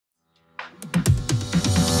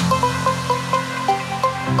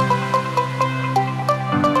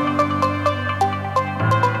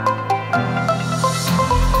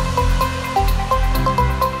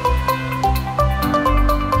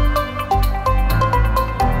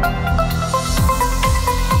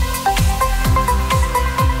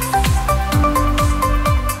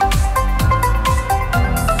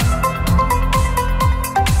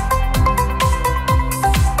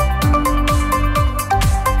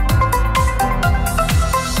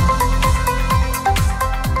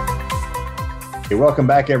Hey, welcome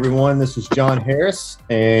back, everyone. This is John Harris,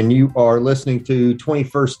 and you are listening to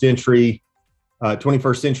 21st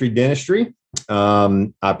Century Dentistry.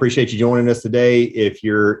 I appreciate you joining us today. If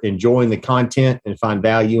you're enjoying the content and find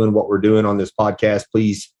value in what we're doing on this podcast,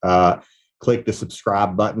 please click the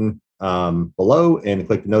subscribe button below and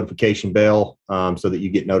click the notification bell so that you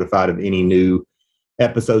get notified of any new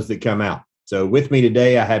episodes that come out. So with me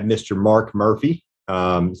today, I have Mr. Mark Murphy.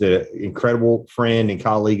 He's an incredible friend and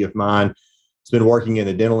colleague of mine. He's been working in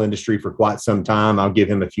the dental industry for quite some time. I'll give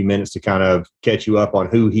him a few minutes to kind of catch you up on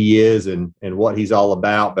who he is and what he's all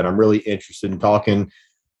about. But I'm really interested in talking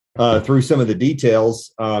through some of the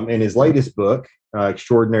details in his latest book,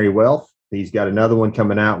 Extraordinary Wealth. He's got another one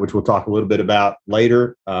coming out, which we'll talk a little bit about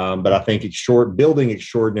later. But I think it's Building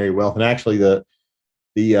Extraordinary Wealth. And actually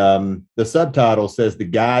the subtitle says The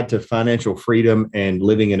Guide to Financial Freedom and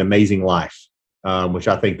Living an Amazing Life, which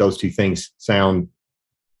I think those two things sound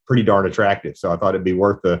pretty darn attractive. So I thought it'd be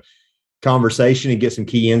worth the conversation and get some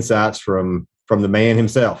key insights from the man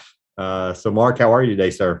himself. So Mark, how are you today,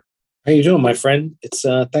 sir? How you doing, my friend? It's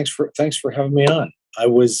thanks for having me on. I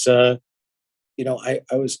was I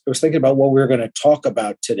was thinking about what we were going to talk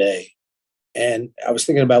about today, and I was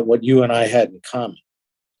thinking about what you and I had in common.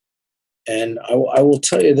 And I will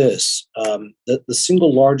tell you this: the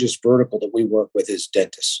single largest vertical that we work with is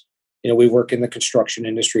dentists. We work in the construction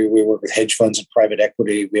industry. We work with hedge funds and private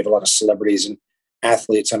equity. We have a lot of celebrities and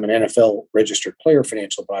athletes. I'm an NFL registered player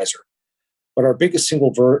financial advisor. But our biggest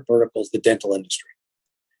single vertical is the dental industry.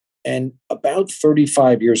 And about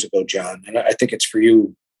 35 years ago, John, and I think it's for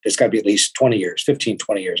you, it's got to be at least 20 years, 15,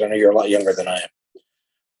 20 years. I know you're a lot younger than I am.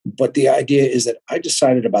 But the idea is that I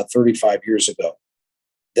decided about 35 years ago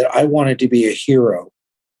that I wanted to be a hero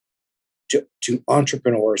to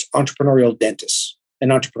entrepreneurs, entrepreneurial dentists, and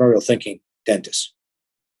entrepreneurial thinking dentists.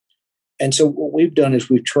 And so what we've done is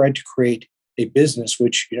we've tried to create a business,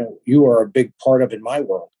 which you are a big part of in my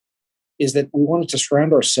world, is that we wanted to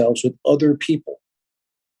surround ourselves with other people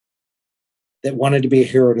that wanted to be a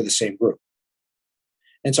hero to the same group.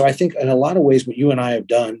 And so I think in a lot of ways what you and I have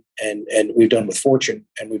done, and we've done with Fortune,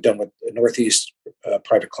 and we've done with the Northeast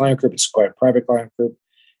Private Client Group, it's quite a private client group,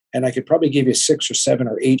 and I could probably give you 6 or 7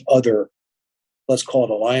 or 8 other, let's call it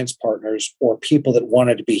alliance partners, or people that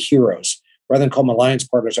wanted to be heroes. Rather than call them alliance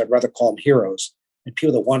partners, I'd rather call them heroes, and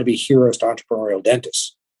people that want to be heroes to entrepreneurial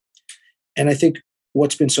dentists. And I think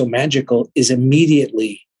what's been so magical is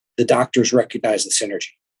immediately the doctors recognize the synergy.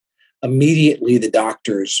 Immediately the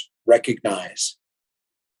doctors recognize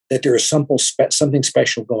that there is something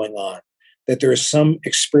special going on, that there is some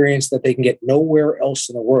experience that they can get nowhere else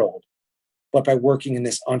in the world, but by working in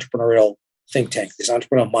this entrepreneurial think tank, this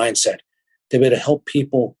entrepreneurial mindset, to be able to help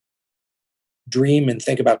people dream and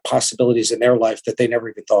think about possibilities in their life that they never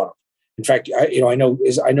even thought of. In fact, I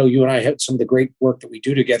know you and I had some of the great work that we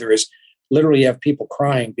do together is literally have people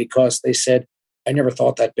crying because they said, I never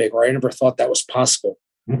thought that big, or I never thought that was possible,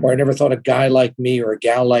 or I never thought a guy like me or a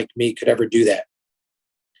gal like me could ever do that.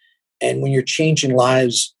 And when you're changing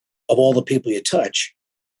lives of all the people you touch,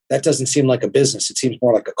 that doesn't seem like a business. It seems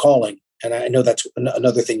more like a calling. And I know that's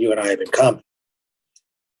another thing you and I have in common.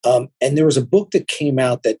 And there was a book that came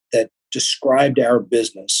out that described our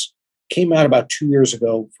business, came out about 2 years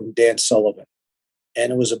ago from Dan Sullivan.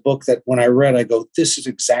 And it was a book that when I read, I go, this is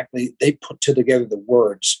exactly, they put together the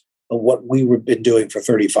words of what we've been doing for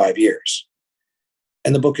 35 years.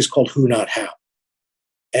 And the book is called Who Not How.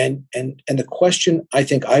 And the question I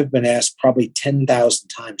think I've been asked probably 10,000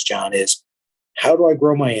 times, John, is how do I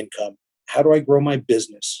grow my income? How do I grow my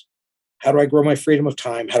business? How do I grow my freedom of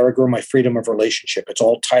time? How do I grow my freedom of relationship? It's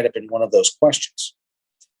all tied up in one of those questions.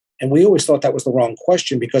 And we always thought that was the wrong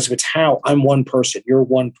question because if it's how, I'm one person, you're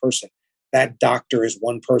one person. That doctor is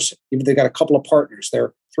one person. Even if they got a couple of partners,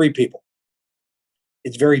 they're 3 people.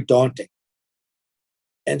 It's very daunting.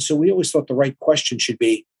 And so we always thought the right question should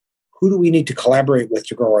be, who do we need to collaborate with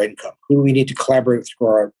to grow our income? Who do we need to collaborate with to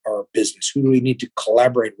grow our business? Who do we need to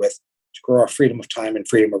collaborate with to grow our freedom of time and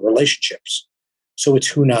freedom of relationships? So it's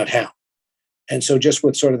who, not how. And so just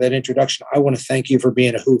with sort of that introduction, I want to thank you for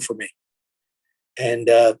being a who for me. And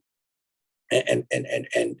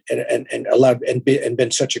allowed and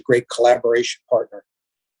been such a great collaboration partner.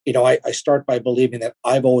 I start by believing that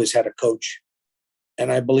I've always had a coach, and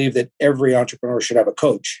I believe that every entrepreneur should have a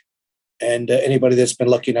coach. And anybody that's been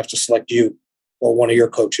lucky enough to select you or one of your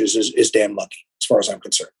coaches is damn lucky, as far as I'm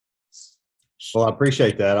concerned. Well, I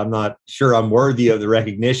appreciate that. I'm not sure I'm worthy of the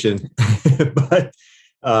recognition,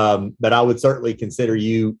 but I would certainly consider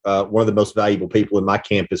you one of the most valuable people in my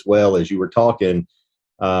camp as well. As you were talking,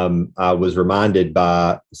 I was reminded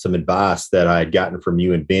by some advice that I had gotten from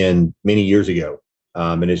you and Ben many years ago.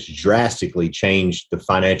 And it's drastically changed the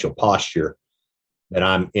financial posture that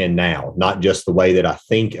I'm in now, not just the way that I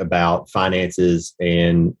think about finances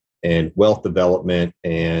and wealth development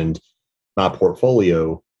and my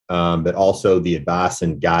portfolio, but also the advice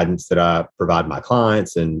and guidance that I provide my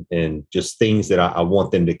clients and just things that I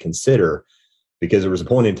want them to consider. Because there was a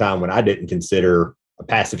point in time when I didn't consider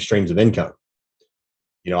passive streams of income.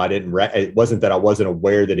 It wasn't that I wasn't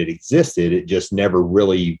aware that it existed. It just never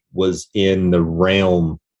really was in the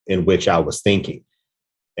realm in which I was thinking.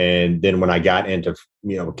 And then when I got into,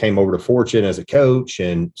 came over to Fortune as a coach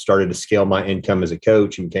and started to scale my income as a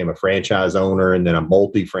coach and became a franchise owner and then a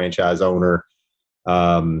multi-franchise owner.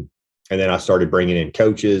 And then I started bringing in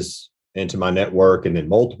coaches into my network and then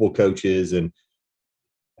multiple coaches. And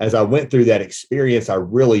as I went through that experience, I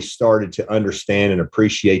really started to understand and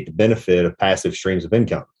appreciate the benefit of passive streams of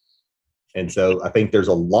income. And so I think there's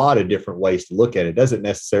a lot of different ways to look at it. It doesn't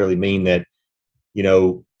necessarily mean that,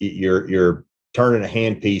 you're turning a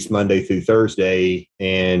handpiece Monday through Thursday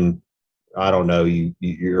and I don't know,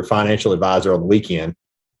 you're a financial advisor on the weekend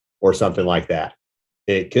or something like that.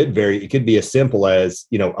 It could be as simple as,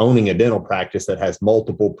 owning a dental practice that has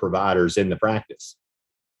multiple providers in the practice.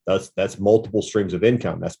 That's multiple streams of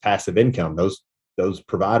income. That's passive income. Those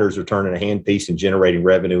providers are turning a handpiece and generating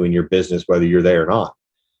revenue in your business, whether you're there or not.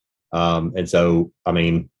 And so,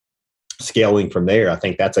 scaling from there, I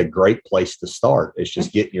think that's a great place to start. It's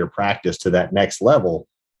just getting your practice to that next level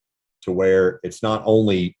to where it's not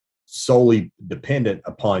only solely dependent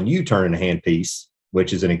upon you turning a handpiece,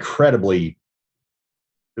 which is a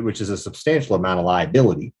substantial amount of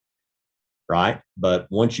liability. Right. But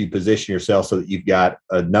once you position yourself so that you've got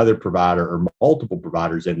another provider or multiple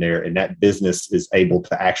providers in there and that business is able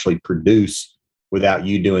to actually produce without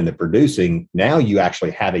you doing the producing, now you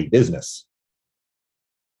actually have a business.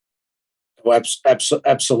 Well,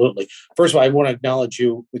 absolutely. First of all, I want to acknowledge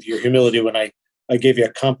you with your humility when I gave you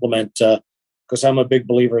a compliment, because I'm a big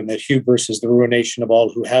believer in that hubris is the ruination of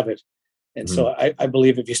all who have it. And so I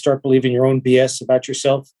believe if you start believing your own BS about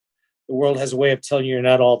yourself, the world has a way of telling you you're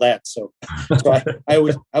not all that. So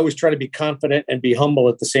I always try to be confident and be humble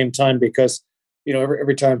at the same time, because,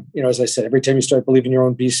 every time, as I said, every time you start believing your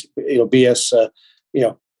own BS,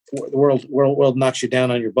 the world knocks you down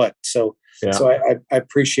on your butt. So, yeah. So I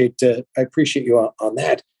appreciate you on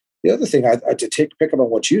that. The other thing to pick up on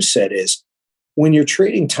what you said is when you're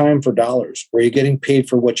trading time for dollars, where you're getting paid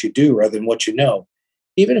for what you do rather than what you know,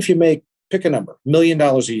 even if you pick a number, $1 million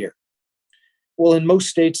a year. Well, in most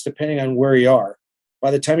states, depending on where you are, by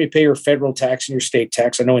the time you pay your federal tax and your state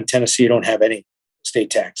tax, I know in Tennessee you don't have any state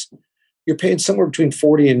tax, you're paying somewhere between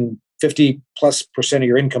 40 and 50+% of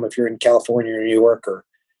your income if you're in California or New York or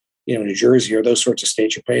New Jersey or those sorts of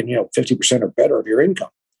states. You're paying 50% or better of your income.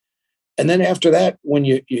 And then after that, when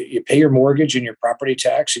you pay your mortgage and your property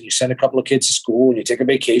tax and you send a couple of kids to school and you take a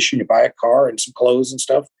vacation, you buy a car and some clothes and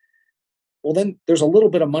stuff, well, then there's a little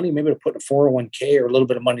bit of money maybe to put in a 401k or a little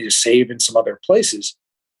bit of money to save in some other places.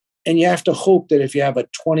 And you have to hope that if you have a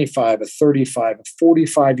 25, a 35, a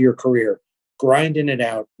 45-year career, grinding it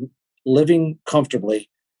out, living comfortably,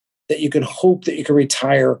 that you can hope that you can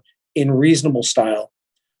retire in reasonable style.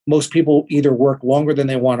 Most people either work longer than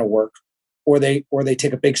they want to work, or they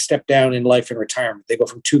take a big step down in life in retirement. They go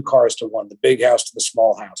from 2 cars to 1, the big house to the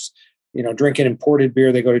small house. Drinking imported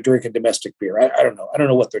beer, they go to drinking domestic beer. I don't know. I don't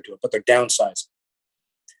know what they're doing, but they're downsizing.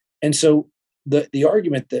 And so the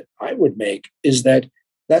argument that I would make is that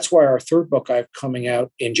that's why our third book I have coming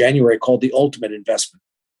out in January called The Ultimate Investment.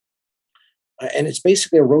 And it's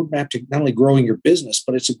basically a roadmap to not only growing your business,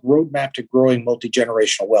 but it's a roadmap to growing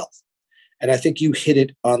multi-generational wealth. And I think you hit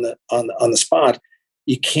it on the spot.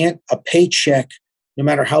 You can't, a paycheck, no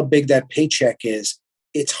matter how big that paycheck is,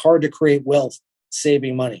 it's hard to create wealth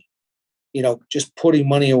saving money. Just putting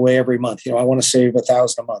money away every month. I want to save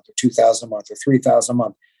 $1,000 a month or $2,000 a month or $3,000 a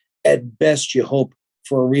month. At best, you hope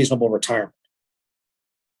for a reasonable retirement.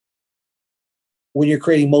 When you're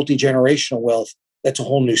creating multi-generational wealth, that's a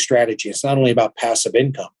whole new strategy. It's not only about passive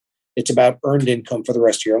income. It's about earned income for the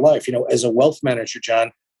rest of your life. As a wealth manager,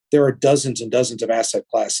 John, there are dozens and dozens of asset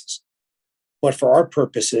classes. But for our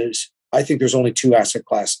purposes, I think there's only 2 asset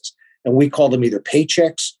classes. And we call them either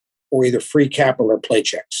paychecks or either free capital or play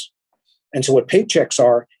checks. And so what paychecks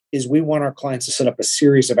are is we want our clients to set up a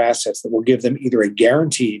series of assets that will give them either a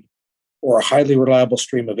guaranteed or a highly reliable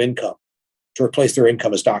stream of income to replace their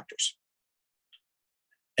income as doctors.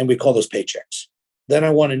 And we call those paychecks. Then I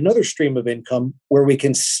want another stream of income where we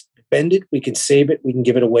can spend it, we can save it, we can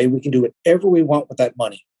give it away, we can do whatever we want with that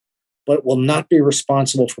money, but it will not be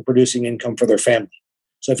responsible for producing income for their family.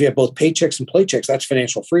 So if you have both paychecks and playchecks, that's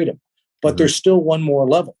financial freedom. But there's still one more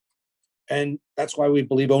level. And that's why we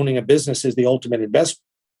believe owning a business is the ultimate investment.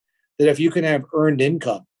 That if you can have earned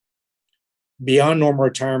income beyond normal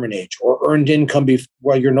retirement age, or earned income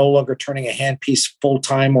while you're no longer turning a handpiece full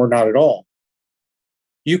time or not at all,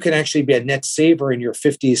 you can actually be a net saver in your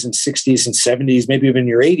 50s and 60s and 70s, maybe even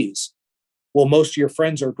your 80s. Well, most of your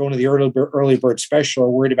friends are going to the early bird special,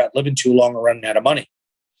 or worried about living too long or running out of money.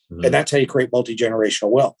 Mm-hmm. And that's how you create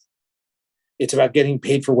multi-generational wealth. It's about getting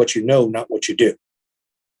paid for what you know, not what you do.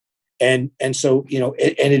 And so,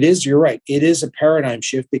 and it is, you're right, it is a paradigm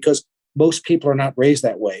shift because most people are not raised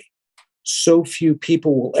that way. So few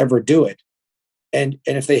people will ever do it. And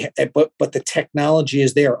if but the technology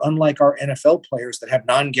is there, unlike our NFL players that have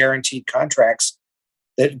non-guaranteed contracts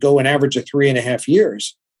that go an average of 3.5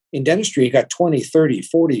 years. In dentistry, you got 20, 30,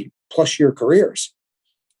 40 plus year careers.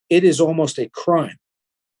 It is almost a crime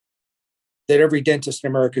that every dentist in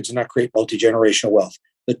America does not create multi-generational wealth.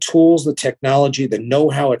 The tools, the technology, the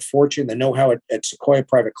know-how at Fortune, the know-how at Sequoia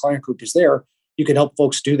Private Client Group is there. You can help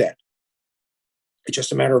folks do that. It's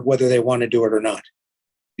just a matter of whether they want to do it or not.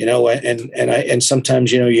 And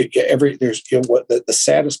sometimes, what the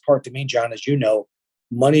saddest part to me, John, as you know,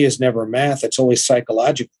 money is never math. It's always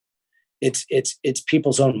psychological. It's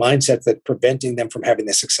people's own mindset that's preventing them from having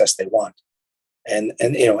the success they want. And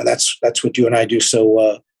that's what you and I do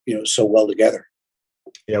so well together.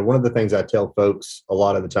 Yeah. One of the things I tell folks a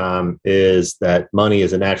lot of the time is that money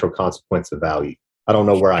is a natural consequence of value. I don't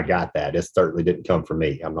know where I got that. It certainly didn't come from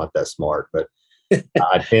me. I'm not that smart, but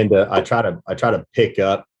I try to pick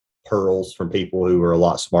up pearls from people who are a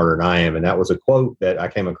lot smarter than I am. And that was a quote that I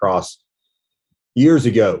came across years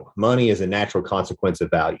ago. Money is a natural consequence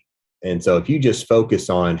of value. And so if you just focus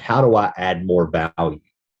on how do I add more value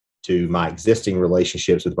to my existing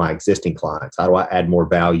relationships with my existing clients? How do I add more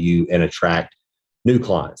value and attract new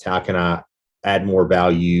clients? How can I add more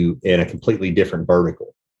value in a completely different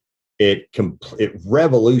vertical? It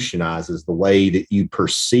revolutionizes the way that you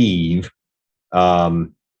perceive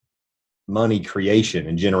money creation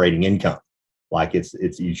and generating income. Like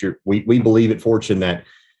we believe at Fortune that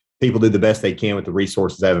people do the best they can with the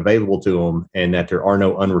resources they have available to them, and that there are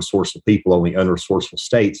no unresourceful people, only unresourceful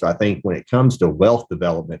states. So I think when it comes to wealth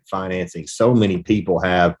development, financing, so many people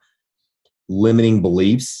have limiting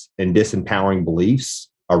beliefs and disempowering beliefs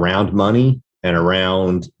around money and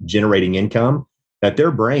around generating income that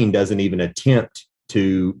their brain doesn't even attempt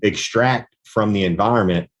to extract from the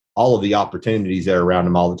environment all of the opportunities that are around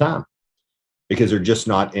them all the time, because they're just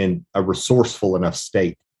not in a resourceful enough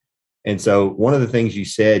state. And so one of the things you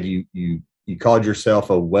said, you called yourself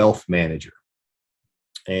a wealth manager,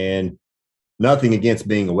 and nothing against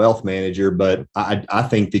being a wealth manager, but I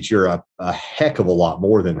think that you're a heck of a lot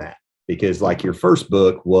more than that, because like your first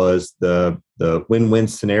book was the win-win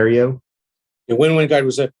scenario. The win-win guide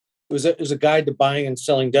was a guide to buying and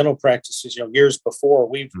selling dental practices, years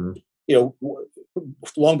before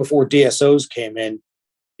long before DSOs came in,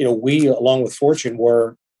 we, along with Fortune,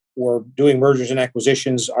 were doing mergers and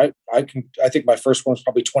acquisitions. I think my first one was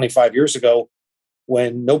probably 25 years ago,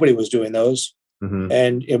 when nobody was doing those. Mm-hmm.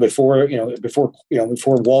 And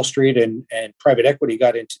before Wall Street and private equity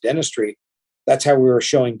got into dentistry, that's how we were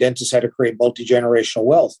showing dentists how to create multi-generational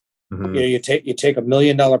wealth. Mm-hmm. You take $1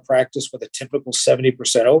 million practice with a typical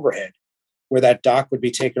 70% overhead, where that doc would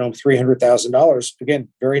be taking home $300,000. Again,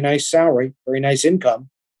 very nice salary, very nice income,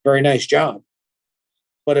 very nice job.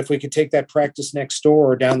 But if we could take that practice next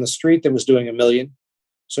door or down the street that was doing $1 million,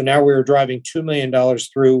 so now we were driving $2 million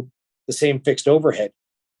through the same fixed overhead,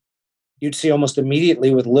 you'd see almost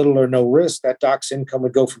immediately, with little or no risk, that doc's income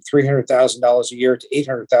would go from $300,000 a year to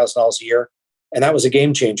 $800,000 a year. And that was a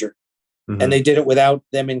game changer. Mm-hmm. And they did it without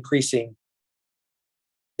them increasing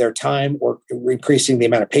their time or increasing the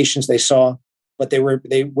amount of patients they saw. But they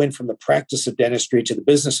went from the practice of dentistry to the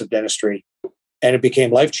business of dentistry, and it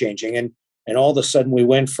became life-changing. And all of a sudden, we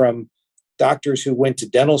went from doctors who went to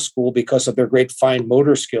dental school because of their great fine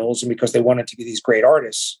motor skills and because they wanted to be these great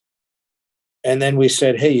artists. And then we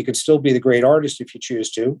said, hey, you can still be the great artist if you choose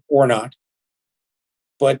to, or not.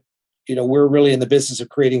 But, we're really in the business of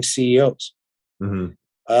creating CEOs. Mm-hmm.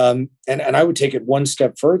 And I would take it one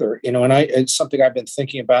step further, and it's something I've been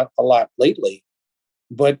thinking about a lot lately.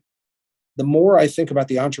 But the more I think about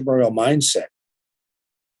the entrepreneurial mindset,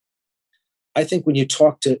 I think when you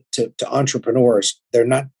talk to entrepreneurs, they're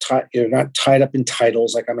not tied up in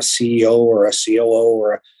titles like I'm a CEO or a COO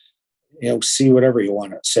or C whatever you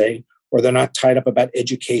want to say, or they're not tied up about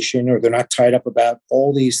education, or they're not tied up about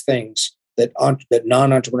all these things that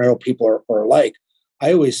non-entrepreneurial people are like.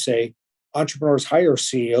 I always say entrepreneurs hire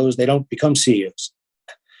CEOs; they don't become CEOs.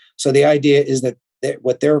 So the idea is that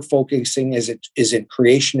what they're focusing is in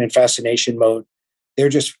creation and fascination mode.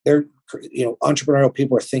 they're entrepreneurial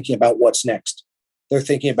people are thinking about what's next. They're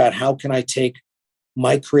thinking about how can I take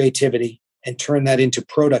my creativity and turn that into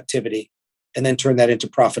productivity and then turn that into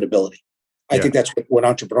profitability. I think that's what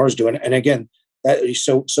entrepreneurs do. And again,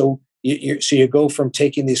 so you go from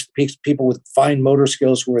taking these people with fine motor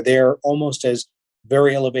skills who are there almost as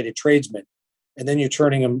very elevated tradesmen, and then we're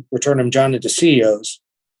turning them, John, into CEOs,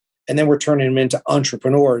 and then we're turning them into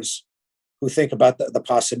entrepreneurs who think about the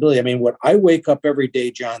possibility. I mean, what I wake up every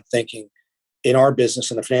day, John, thinking in our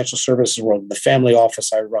business, in the financial services world, in the family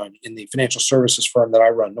office I run, in the financial services firm that I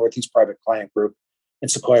run, Northeast Private Client Group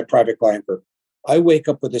and Sequoia Private Client Group, I wake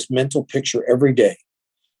up with this mental picture every day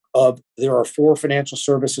of there are 4 financial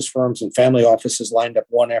services firms and family offices lined up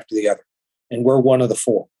one after the other, and we're one of the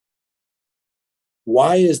 4.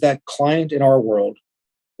 Why is that client in our world,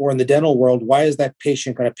 or in the dental world, why is that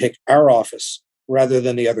patient going to pick our office rather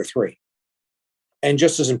than the other 3? And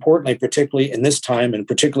just as importantly, particularly in this time and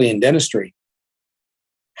particularly in dentistry,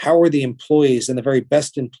 how are the employees and the very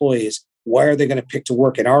best employees, why are they going to pick to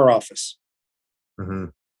work in our office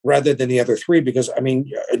rather than the other 3? Because, I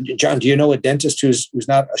mean, John, do you know a dentist who's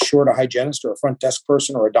not a hygienist or a front desk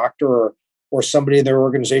person or a doctor or somebody in their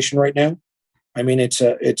organization right now? I mean, it's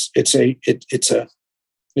a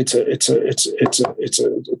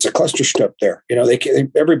cluster strip there.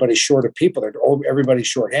 Everybody's short of people. Everybody's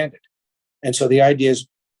shorthanded. And so the idea is,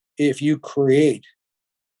 if you create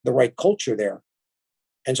the right culture there,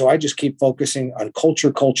 and so I just keep focusing on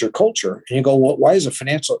culture, and you go, well, why is a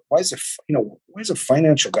financial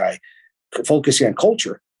guy focusing on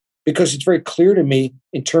culture? Because it's very clear to me,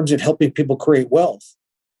 in terms of helping people create wealth,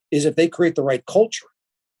 is if they create the right culture,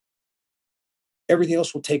 everything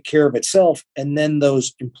else will take care of itself, and then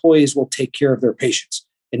those employees will take care of their patients.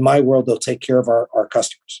 In my world, they'll take care of our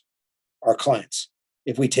customers, our clients,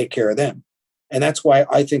 if we take care of them. And that's why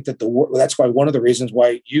I think that's why one of the reasons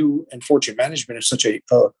why you and Fortune Management is such a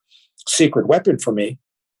secret weapon for me,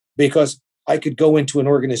 because I could go into an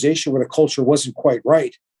organization where the culture wasn't quite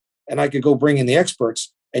right, and I could go bring in the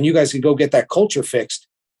experts, and you guys could go get that culture fixed.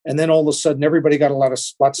 And then all of a sudden, everybody got a lot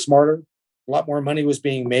smarter, a lot more money was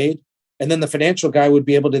being made. And then the financial guy would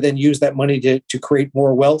be able to then use that money to create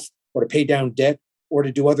more wealth, or to pay down debt, or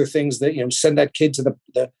to do other things that, send that kid to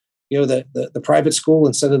the private school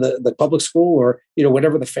instead of the public school, or,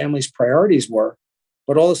 whatever the family's priorities were.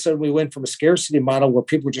 But all of a sudden we went from a scarcity model where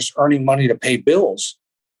people were just earning money to pay bills.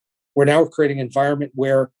 We're now creating an environment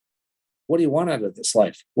where, what do you want out of this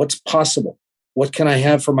life? What's possible? What can I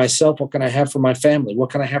have for myself? What can I have for my family?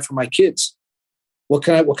 What can I have for my kids? What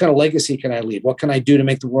kind of legacy can I leave? What can I do to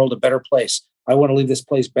make the world a better place? I want to leave this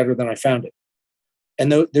place better than I found it.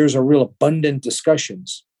 And there's a real abundant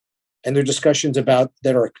discussions, and they're discussions about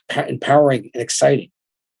that are empowering and exciting,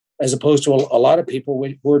 as opposed to a lot of people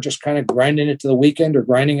who are just kind of grinding it to the weekend, or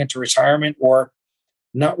grinding it to retirement, or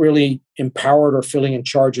not really empowered or feeling in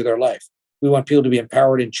charge of their life. We want people to be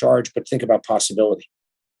empowered, in charge, but think about possibility.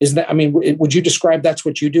 Isn't that, I mean, would you describe that's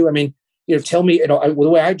what you do? I mean, tell me, the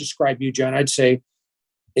way I describe you, John, I'd say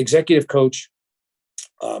executive coach,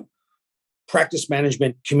 practice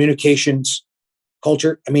management, communications,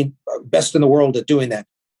 culture. I mean, best in the world at doing that.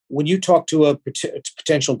 When you talk to a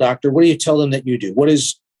potential doctor, what do you tell them that you do? What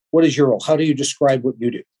is your role? How do you describe what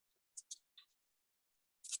you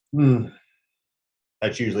do?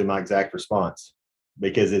 That's usually my exact response,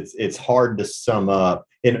 because it's hard to sum up,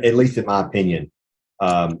 at least in my opinion.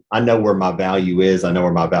 I know where my value is. I know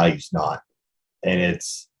where my value's not. And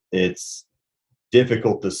it's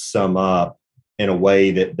difficult to sum up in a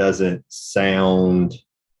way that doesn't sound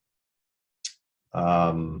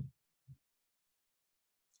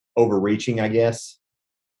overreaching, I guess.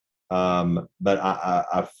 But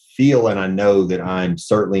I feel, and I know that I'm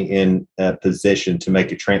certainly in a position to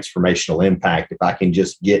make a transformational impact if I can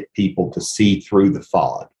just get people to see through the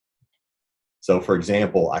fog. So, for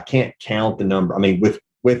example, I can't count the number. I mean, with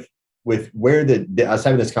where I was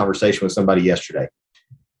having this conversation with somebody yesterday.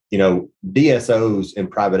 DSOs in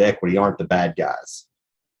private equity aren't the bad guys,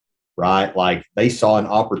 right? Like, they saw an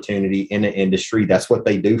opportunity in the industry. That's what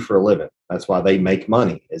they do for a living. That's why they make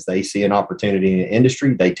money. As they see an opportunity in the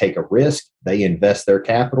industry, they take a risk, they invest their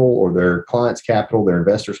capital, or their clients' capital, their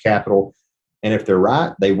investors' capital. And if they're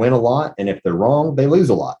right, they win a lot. And if they're wrong, they lose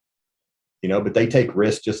a lot, but they take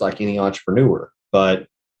risks just like any entrepreneur. But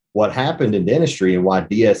what happened in dentistry, and why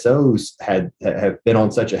DSOs have been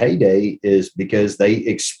on such a heyday, is because they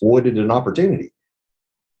exploited an opportunity.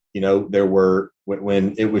 There were,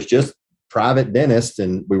 when it was just private dentists,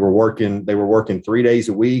 and they were working 3 days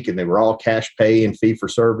a week, and they were all cash pay and fee for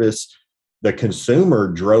service. The consumer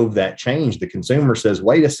drove that change. The consumer says,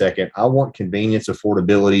 wait a second, I want convenience,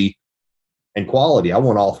 affordability, and quality. I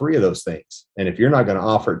want all three of those things. And if you're not going to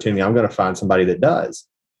offer it to me, I'm going to find somebody that does.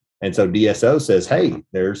 And so DSO says, hey,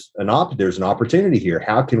 there's an opportunity here.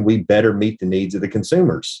 How can we better meet the needs of the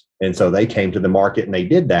consumers? And so they came to the market and they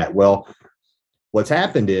did that. Well, what's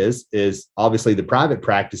happened is obviously the private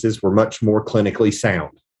practices were much more clinically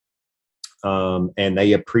sound. And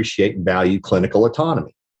they appreciate and value clinical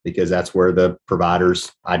autonomy, because that's where the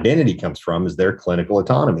provider's identity comes from, is their clinical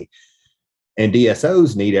autonomy. And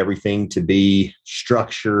DSOs need everything to be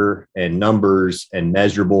structure and numbers and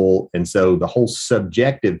measurable. And so the whole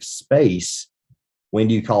subjective space, when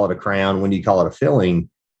do you call it a crown? When do you call it a filling?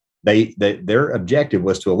 Their objective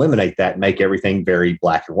was to eliminate that and make everything very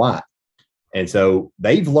black and white. And so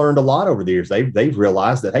they've learned a lot over the years. They've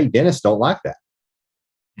realized that, hey, dentists don't like that.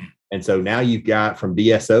 And so now you've got, from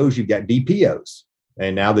DSOs, you've got DPOs.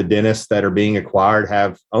 And now the dentists that are being acquired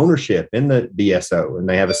have ownership in the DSO, and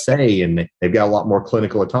they have a say, and they've got a lot more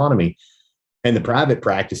clinical autonomy. And the private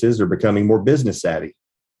practices are becoming more business savvy.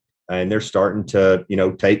 And they're starting to,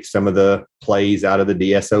 take some of the plays out of the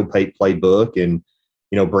DSO playbook, and,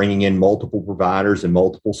 bringing in multiple providers and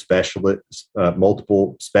multiple specialties.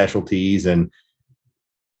 And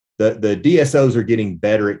the DSOs are getting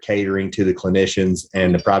better at catering to the clinicians,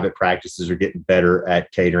 and the private practices are getting better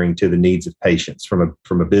at catering to the needs of patients from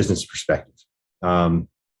a business perspective.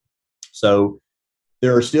 So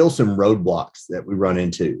there are still some roadblocks that we run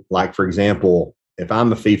into. Like, for example, if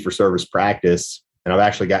I'm a fee-for-service practice, and I've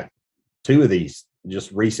actually got two of these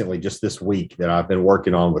just recently, just this week, that I've been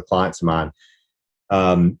working on with clients of mine.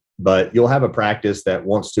 But you'll have a practice that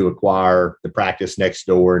wants to acquire the practice next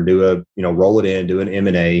door and roll it in, do an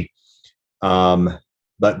M&A.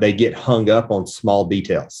 But they get hung up on small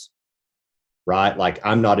details, right? Like,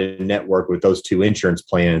 I'm not in network with those two insurance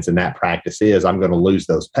plans, and that practice I'm going to lose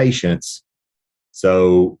those patients.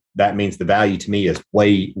 So that means the value to me is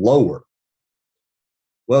way lower.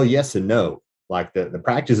 Well, yes and no. Like, the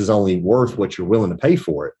practice is only worth what you're willing to pay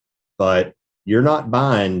for it, but you're not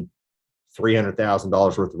buying $300,000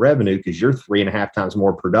 worth of revenue, because you're 3.5 times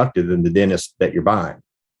more productive than the dentist that you're buying.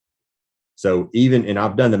 So and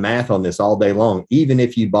I've done the math on this all day long, even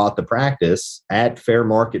if you bought the practice at fair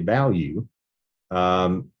market value,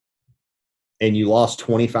 and you lost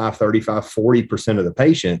 25, 35, 40% of the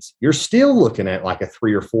patients, you're still looking at like a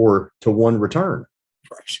 3 or 4 to 1 return.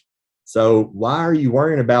 Right. So why are you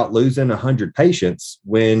worrying about losing 100 patients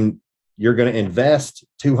when you're going to invest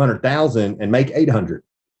 200,000 and make 800?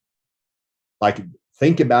 Like,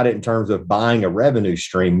 think about it in terms of buying a revenue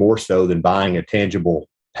stream more so than buying a tangible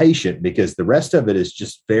patient, because the rest of it is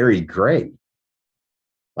just very gray.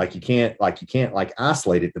 You can't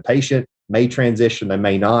isolate it. The patient may transition, they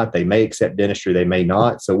may not, they may accept dentistry, they may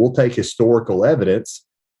not. So we'll take historical evidence,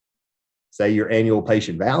 say your annual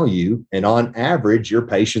patient value, and on average, your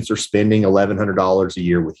patients are spending $1,100 a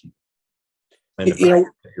year with you. And the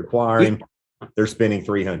practice that you're acquiring, they're spending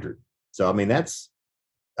 $300. So, I mean, it's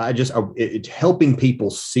helping people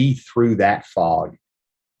see through that fog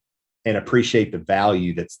and appreciate the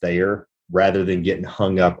value that's there, rather than getting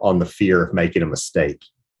hung up on the fear of making a mistake.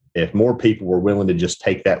 If more people were willing to just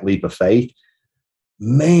take that leap of faith,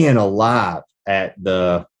 man alive, at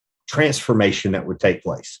the transformation that would take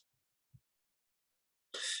place.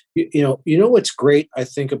 What's great, I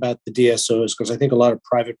think, about the DSOs, because I think a lot of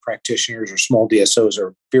private practitioners or small DSOs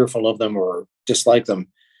are fearful of them or dislike them.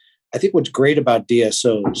 I think what's great about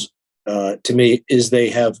DSOs, to me, is they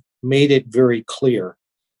have made it very clear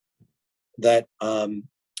that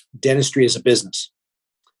dentistry is a business.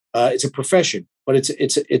 It's a profession, but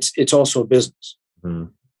it's also a business. Mm-hmm.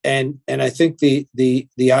 And I think the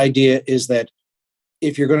idea is that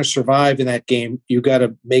if you're going to survive in that game, you got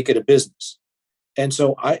to make it a business. And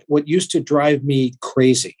so what used to drive me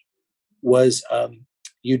crazy was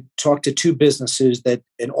you talk to two businesses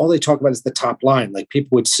and all they talk about is the top line. Like,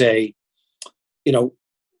 people would say,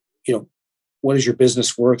 what is your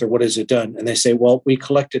business worth, or what has it done? And they say, well, we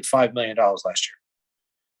collected $5 million last year.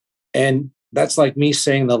 And that's like me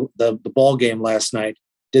saying the ball game last night,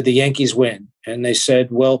 did the Yankees win? And they said,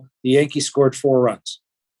 well, the Yankees scored 4 runs.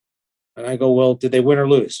 And I go, well, did they win or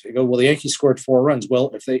lose? They go, well, the Yankees scored 4 runs.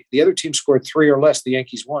 Well, if the other team scored 3 or less, the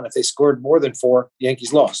Yankees won. If they scored more than 4, the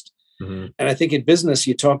Yankees lost. Mm-hmm. And I think in business,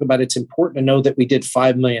 you talk about, it's important to know that we did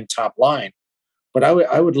 5 million top line. But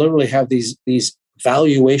I would literally have these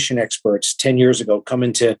valuation experts 10 years ago come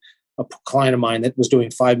into a client of mine that was doing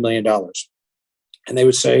 $5 million. And they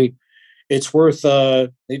would say, it's worth,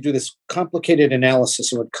 they do this complicated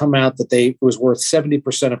analysis, and it would come out that it was worth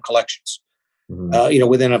 70% of collections, mm-hmm.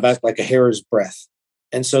 Within about like a hair's breadth.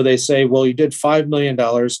 And so they say, well, you did $5 million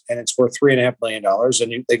and it's worth $3.5 million.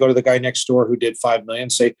 And they go to the guy next door who did $5 million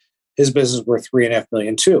and say, His business was worth 3.5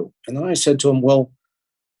 million too. And then I said to him, well,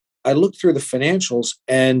 I looked through the financials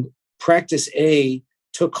and practice A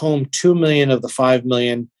took home 2 million of the 5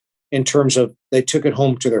 million in terms of they took it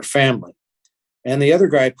home to their family. And the other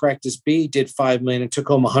guy, practice B, did 5 million and took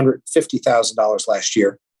home $150,000 last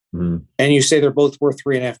year. Mm-hmm. And you say they're both worth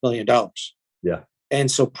 $3.5 million. Yeah. And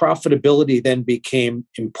so profitability then became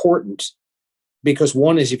important because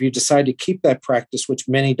one is if you decide to keep that practice, which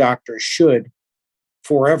many doctors should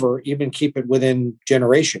forever, even keep it within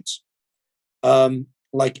generations.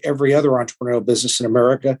 Like every other entrepreneurial business in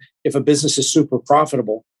America, if a business is super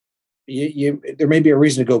profitable, there may be a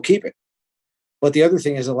reason to go keep it. But the other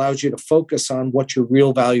thing is it allows you to focus on what your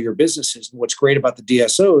real value of your business is. And what's great about the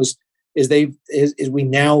DSOs is we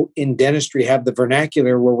now in dentistry have the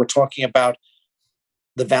vernacular where we're talking about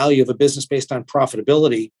the value of a business based on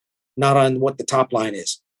profitability, not on what the top line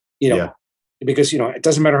is. Because it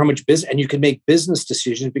doesn't matter how much business, and you can make business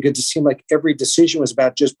decisions because it seemed like every decision was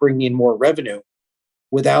about just bringing in more revenue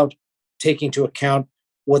without taking into account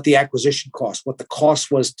what the acquisition cost, what the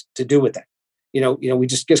cost was to do with that. We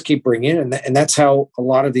just keep bringing in, and that's how a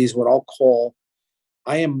lot of these, what I'll call,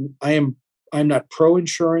 I'm not pro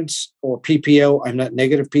insurance or PPO. I'm not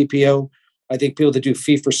negative PPO. I think people that do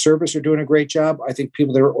fee for service are doing a great job. I think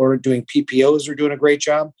people that are doing PPOs are doing a great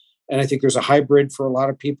job. And I think there's a hybrid for a lot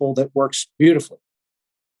of people that works beautifully.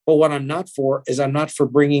 But what I'm not for is I'm not for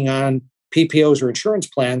bringing on PPOs or insurance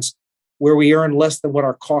plans where we earn less than what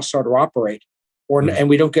our costs are to operate, and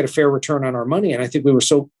we don't get a fair return on our money. And I think we were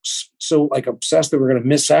so like obsessed that we're going to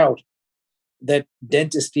miss out that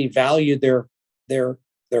dentists devalued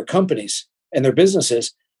their companies and their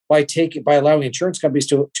businesses by allowing insurance companies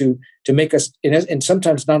to make us and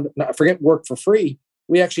sometimes not forget work for free.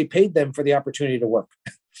 We actually paid them for the opportunity to work.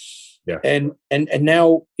 Yeah. And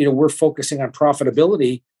now, we're focusing on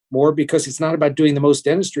profitability more because it's not about doing the most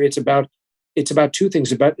dentistry. It's about two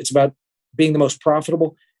things. It's about being the most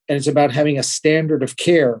profitable, and it's about having a standard of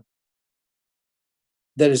care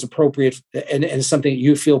that is appropriate and something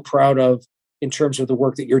you feel proud of in terms of the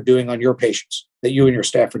work that you're doing on your patients, that you and your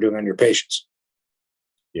staff are doing on your patients.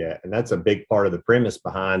 Yeah. And that's a big part of the premise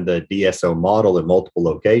behind the DSO model at multiple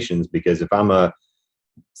locations, because if I'm a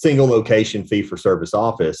single location fee for service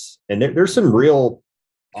office, and there's some real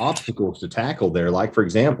obstacles to tackle there. Like, for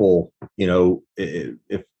example,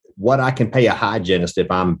 if what I can pay a hygienist if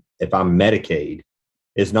I'm Medicaid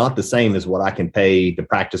is not the same as what I can pay the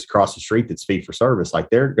practice across the street that's fee for service. Like,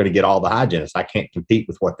 they're going to get all the hygienists. I can't compete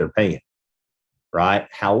with what they're paying. Right.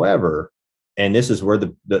 However, and this is where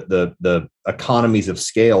the economies of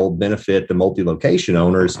scale benefit the multi-location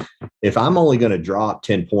owners. If I'm only going to drop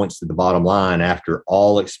 10 points to the bottom line after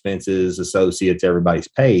all expenses, associates, everybody's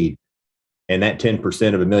paid, and that 10%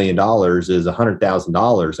 of $1 million is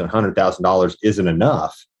 $100,000, and $100,000 isn't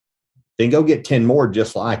enough, then go get 10 more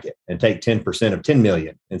just like it and take 10% of 10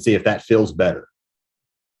 million and see if that feels better.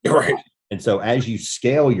 Right. And so as you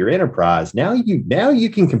scale your enterprise, now you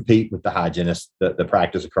can compete with the hygienist, the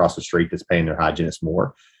practice across the street that's paying their hygienist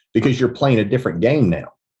more, because you're playing a different game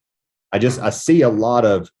now. I see a lot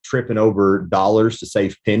of tripping over dollars to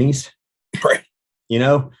save pennies, right?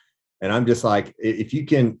 And I'm just like, if you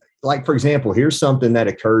can, like, for example, here's something that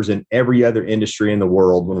occurs in every other industry in the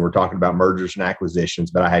world when we're talking about mergers and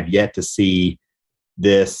acquisitions, but I have yet to see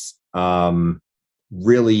this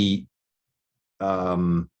really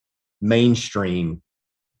mainstream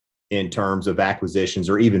in terms of acquisitions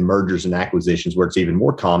or even mergers and acquisitions, where it's even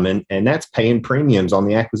more common, and that's paying premiums on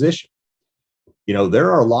the acquisition.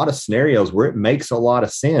 There are a lot of scenarios where it makes a lot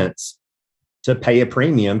of sense to pay a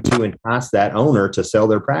premium to entice that owner to sell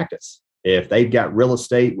their practice. If they've got real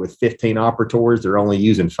estate with 15 operators, they're only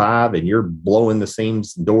using 5, and you're blowing the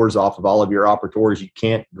seams doors off of all of your operators, you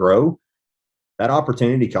can't grow. That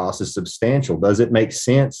opportunity cost is substantial. Does it make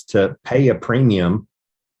sense to pay a premium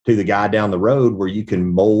to the guy down the road where you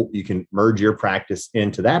can merge your practice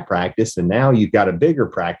into that practice, and now you've got a bigger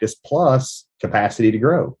practice plus capacity to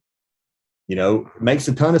grow? It makes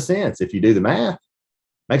a ton of sense. If you do the math,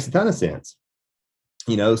 makes a ton of sense.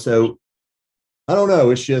 So I don't know.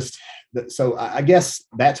 It's just, so I guess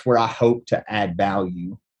that's where I hope to add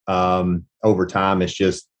value over time. It's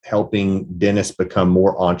just helping dentists become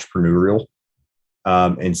more entrepreneurial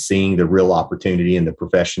and seeing the real opportunity in the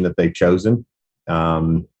profession that they've chosen.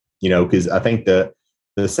 Because I think the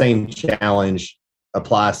same challenge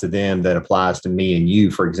applies to them that applies to me and you.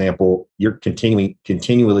 For example, you're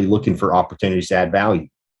continually looking for opportunities to add value.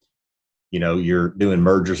 You're doing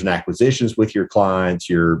mergers and acquisitions with your clients.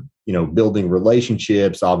 You're, building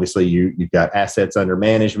relationships. Obviously, you've got assets under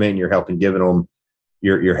management. And you're helping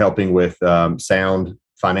you're helping with sound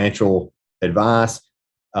financial advice.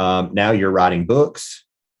 Now you're writing books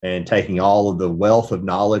and taking all of the wealth of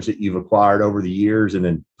knowledge that you've acquired over the years and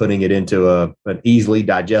then putting it into an easily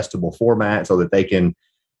digestible format so that they can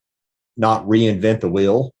not reinvent the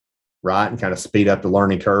wheel, right? And kind of speed up the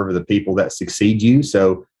learning curve of the people that succeed you.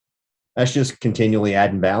 So that's just continually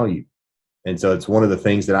adding value. And so it's one of the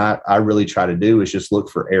things that I really try to do is just look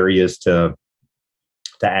for areas to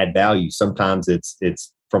add value. Sometimes it's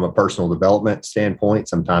from a personal development standpoint.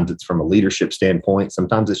 Sometimes it's from a leadership standpoint.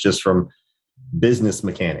 Sometimes it's just from business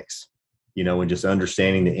mechanics, and just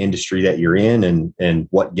understanding the industry that you're in and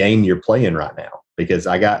what game you're playing right now. Because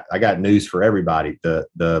I got news for everybody.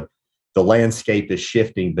 The landscape is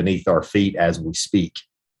shifting beneath our feet as we speak.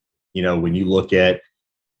 When you look at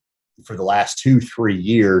for the last 2-3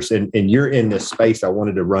 years, and you're in this space, I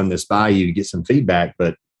wanted to run this by you to get some feedback.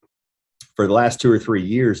 But for the last 2 or 3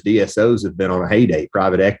 years, DSOs have been on a heyday.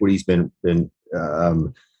 Private equity's been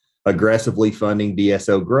aggressively funding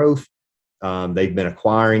DSO growth. They've been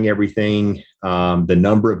acquiring everything. The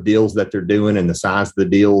number of deals that they're doing and the size of the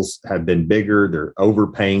deals have been bigger. They're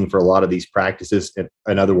overpaying for a lot of these practices.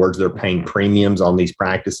 In other words, they're paying premiums on these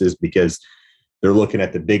practices because they're looking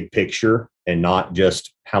at the big picture and not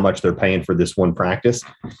just how much they're paying for this one practice.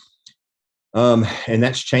 And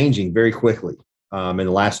that's changing very quickly. In the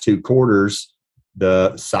last 2 quarters,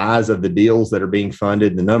 the size of the deals that are being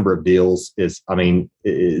funded, the number of deals is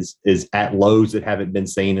at lows that haven't been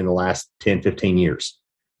seen in the last 10, 15 years.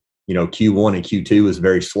 Q1 and Q2 is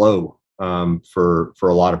very slow for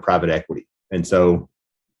a lot of private equity. And so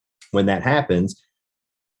when that happens,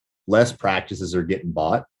 less practices are getting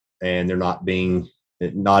bought and they're not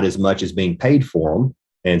as much as being paid for them.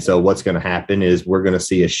 And so what's going to happen is we're going to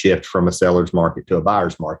see a shift from a seller's market to a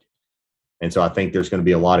buyer's market. And so I think there's going to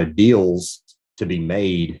be a lot of deals to be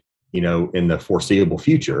made, in the foreseeable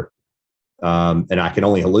future. And I can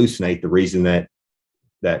only hallucinate the reason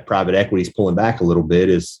that private equity is pulling back a little bit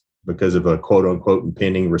is because of a quote unquote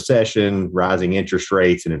impending recession, rising interest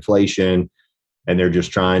rates and inflation. And they're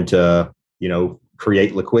just trying to,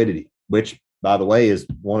 create liquidity, which, by the way, is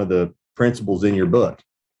one of the principles in your book.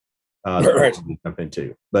 Right. Jump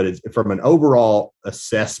into, but it's from an overall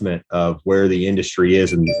assessment of where the industry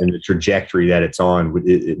is and the trajectory that it's on.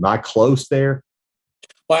 Am I close there?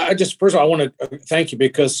 Well, first of all, I want to thank you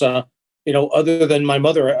because, other than my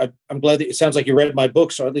mother, I'm glad that it sounds like you read my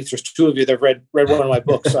book. So at least there's 2 of you that have read one of my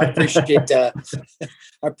books. So I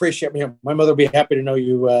appreciate, my mother would be happy to know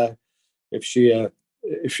you if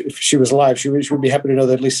she was alive. She would be happy to know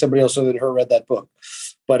that at least somebody else other than her read that book.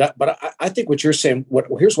 But I think what you're saying,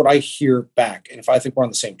 here's what I hear back, and if I think we're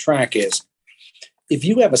on the same track is, if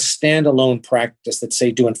you have a standalone practice that's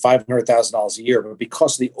say doing $500,000 a year, but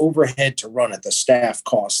because of the overhead to run it, the staff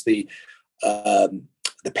costs, the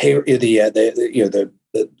pay, the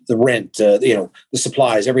rent, the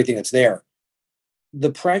supplies, everything that's there,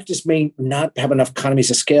 the practice may not have enough economies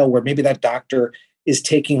of scale where maybe that doctor is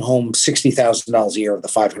taking home $60,000 a year of the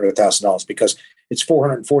 $500,000 because it's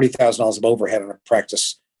 $440,000 of overhead on a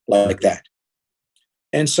practice like that.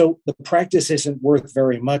 And so the practice isn't worth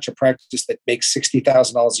very much. A practice that makes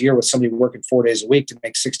 $60,000 a year with somebody working 4 days a week to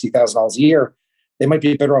make $60,000 a year, they might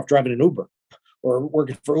be better off driving an Uber or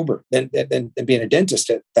working for Uber than being a dentist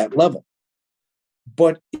at that level.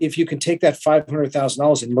 But if you can take that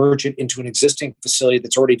 $500,000 and merge it into an existing facility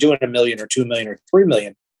that's already doing $1 million or $2 million or $3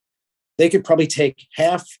 million, they could probably take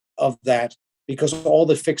half of that because all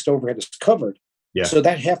the fixed overhead is covered. Yeah. So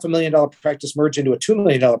that $500,000 practice merge into a $2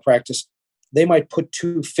 million practice, they might put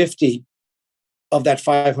 $250 of that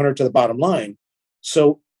 $500 to the bottom line.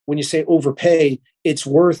 So when you say overpay, it's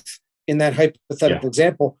worth, in that hypothetical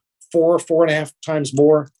example, 4.5 times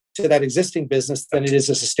more to that existing business than it is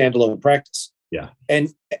as a standalone practice. Yeah.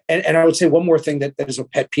 And I would say one more thing that is a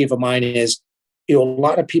pet peeve of mine is, a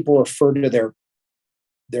lot of people refer to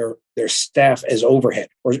their staff as overhead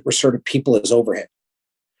or refer to people as overhead.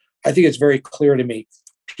 I think it's very clear to me,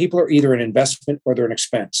 people are either an investment or they're an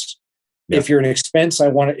expense. Yeah. If you're an expense,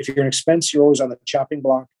 if you're an expense, you're always on the chopping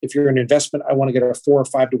block. If you're an investment, I want to get a 4 or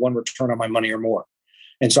 5 to 1 return on my money or more.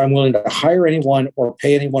 And so I'm willing to hire anyone or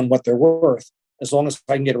pay anyone what they're worth as long as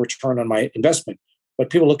I can get a return on my investment.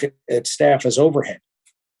 But people look at staff as overhead.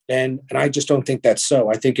 And I just don't think that's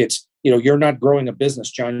so. I think it's, you're not growing a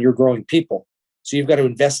business, John, you're growing people. So you've got to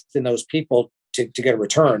invest in those people to get a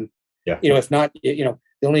return. Yeah. If not, the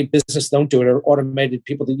only business that don't do it are automated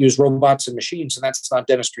people that use robots and machines, and that's not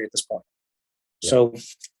dentistry at this point. Yeah. So,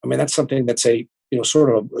 that's something that's a,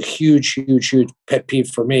 sort of a huge, huge, huge pet peeve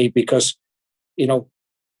for me because,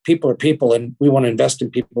 people are people and we want to invest in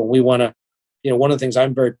people. We want to, one of the things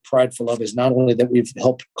I'm very prideful of is not only that we've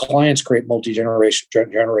helped clients create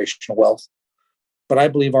multi-generational wealth, But I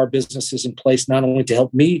believe our business is in place not only to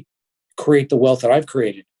help me create the wealth that I've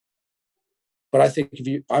created, but I think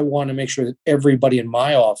I want to make sure that everybody in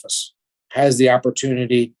my office has the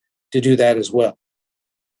opportunity to do that as well.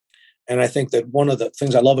 And I think that one of the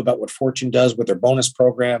things I love about what Fortune does with their bonus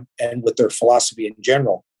program and with their philosophy in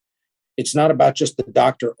general, it's not about just the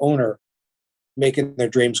doctor owner making their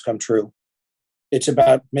dreams come true. It's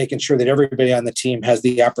about making sure that everybody on the team has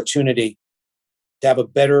the opportunity to have a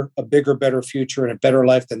bigger, better future and a better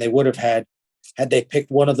life than they would have had they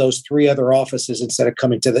picked one of those 3 other offices instead of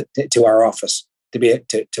coming to our office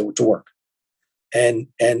to work. And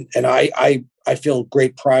I feel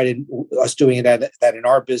great pride in us doing that in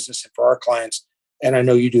our business and for our clients. And I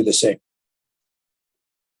know you do the same.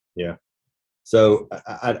 Yeah. So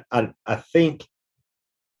I think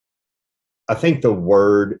the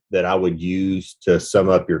word that I would use to sum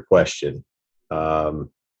up your question,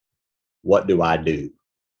 what do I do?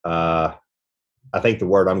 I think the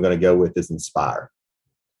word I'm going to go with is inspire.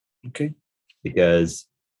 Okay. Because,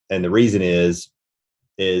 and the reason is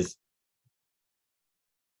it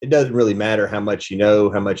doesn't really matter how much you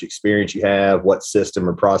know, how much experience you have, what system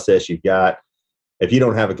or process you've got. If you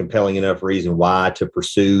don't have a compelling enough reason why to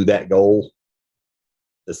pursue that goal,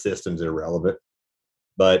 the system's irrelevant.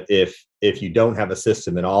 But if you don't have a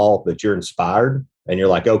system at all, but you're inspired and you're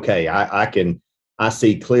like, okay, I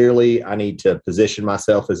see clearly, I need to position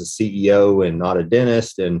myself as a CEO and not a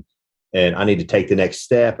dentist, and I need to take the next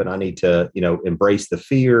step, and I need to, embrace the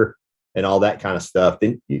fear and all that kind of stuff,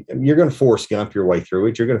 then you're going to Forrest Gump your way through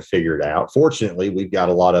it. You're going to figure it out. Fortunately, we've got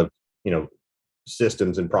a lot of,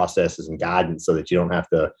 systems and processes and guidance so that you don't have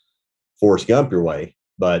to Forrest Gump your way.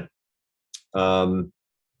 But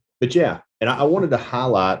yeah, and I wanted to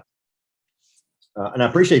highlight, and I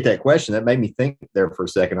appreciate that question. That made me think there for a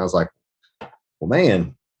second. I was like, well,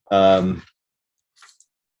 man, trying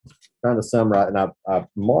to summarize, and I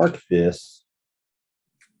marked this,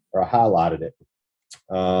 or I highlighted it.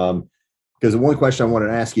 Because the one question I wanted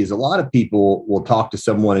to ask you is, a lot of people will talk to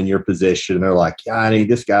someone in your position and they're like, Johnny,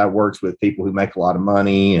 this guy works with people who make a lot of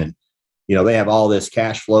money and, they have all this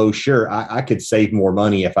cash flow. Sure, I could save more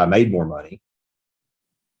money if I made more money.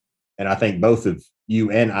 And I think both of you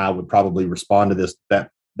and I would probably respond to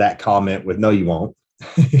that comment with, no, you won't.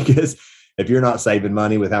 Because if you're not saving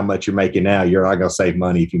money with how much you're making now, you're not going to save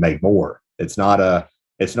money if you make more. It's not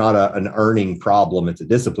an earning problem. It's a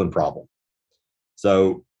discipline problem.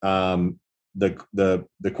 So, the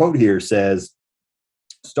quote here says,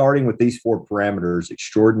 starting with these 4 parameters,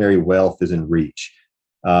 extraordinary wealth is in reach.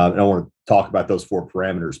 And I want to talk about those 4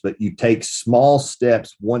 parameters, but you take small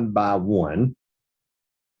steps one by one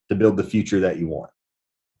to build the future that you want.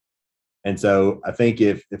 And so I think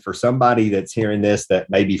if for somebody that's hearing this that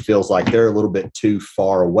maybe feels like they're a little bit too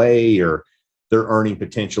far away, or their earning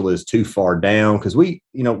potential is too far down, because we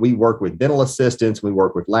work with dental assistants, we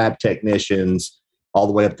work with lab technicians, all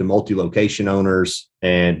the way up to multi-location owners,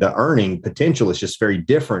 and the earning potential is just very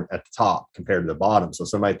different at the top compared to the bottom. So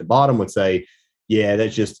somebody at the bottom would say, yeah,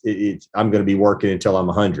 that's just, I'm going to be working until I'm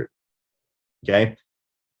 100. Okay.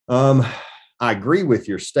 I agree with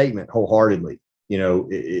your statement wholeheartedly.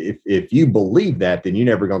 If you believe that, then you're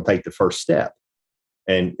never going to take the first step.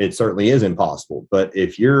 And it certainly is impossible. But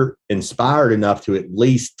if you're inspired enough to at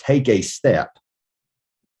least take a step,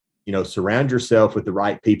 surround yourself with the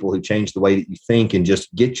right people who change the way that you think and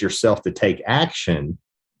just get yourself to take action.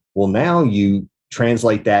 Well, now you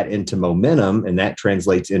translate that into momentum, and that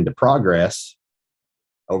translates into progress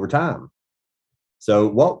over time. So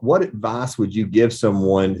what advice would you give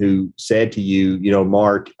someone who said to you,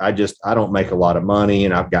 Mark, I don't make a lot of money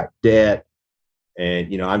and I've got debt, and,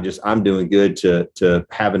 I'm doing good to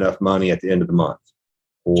have enough money at the end of the month?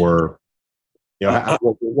 Or,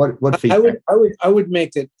 what feedback? I would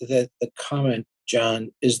make that the comment,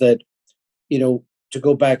 John, is that, to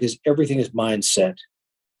go back, is everything is mindset,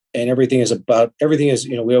 and everything is,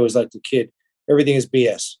 we always like to kid, everything is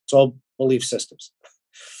BS. It's all belief systems,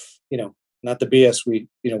 not the BS we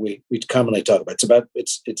commonly talk about.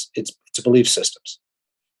 It's belief systems.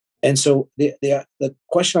 And so the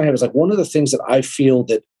question I have is, like, one of the things that I feel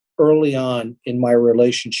that early on in my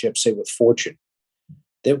relationship, say with Fortune,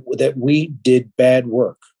 that we did bad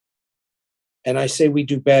work. And I say we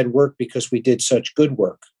do bad work because we did such good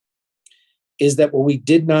work, is that what we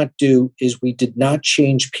did not do is we did not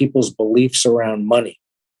change people's beliefs around money.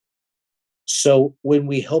 So when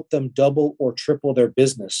we helped them double or triple their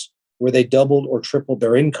business, where they doubled or tripled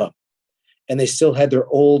their income, and they still had their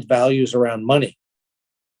old values around money,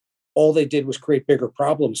 all they did was create bigger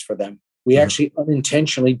problems for them. We actually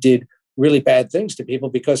unintentionally did really bad things to people,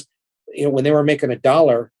 because when they were making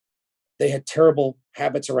 $1, they had terrible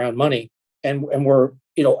habits around money, and we're,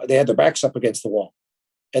 they had their backs up against the wall.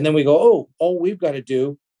 And then we go, oh, all we've got to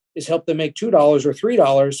do is help them make $2 or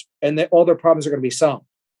 $3, and then all their problems are going to be solved.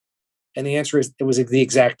 And the answer is, it was the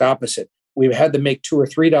exact opposite. We had them make $2 or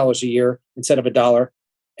 $3 a year instead of $1,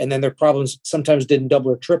 and then their problems sometimes didn't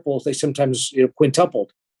double or triple; they sometimes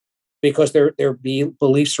quintupled, because their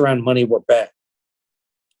beliefs around money were bad.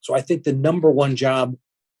 So I think the number one job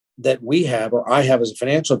that we have, or I have as a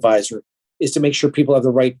financial advisor, is to make sure people have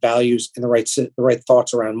the right values and the right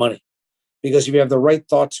thoughts around money. Because if you have the right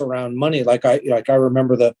thoughts around money, like I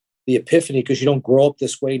remember the epiphany, because you don't grow up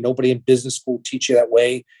this way. Nobody in business school teach you that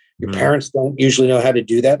way. Your parents don't usually know how to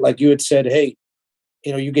do that. Like you had said, hey,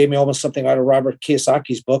 you gave me almost something out of Robert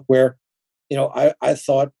Kiyosaki's book, where, I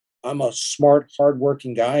thought I'm a smart,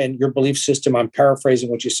 hardworking guy, and your belief system, I'm paraphrasing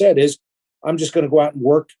what you said, is I'm just going to go out and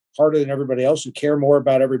work harder than everybody else and care more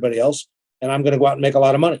about everybody else, and I'm going to go out and make a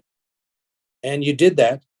lot of money. And you did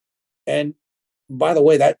that. And by the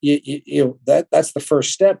way, that that's the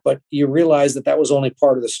first step, but you realize that was only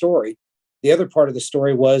part of the story. The other part of the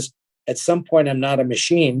story was, at some point, I'm not a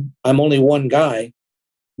machine. I'm only one guy.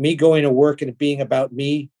 Me going to work and it being about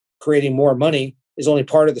me creating more money is only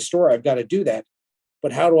part of the story. I've got to do that.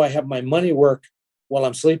 But how do I have my money work while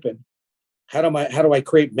I'm sleeping? How do I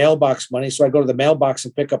create mailbox money? So I go to the mailbox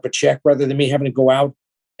and pick up a check, rather than me having to go out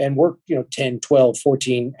and work, 10, 12,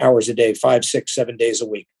 14 hours a day, 5, 6, 7 days a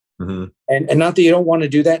week. Mm-hmm. And not that you don't want to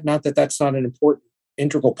do that, not that that's not an important,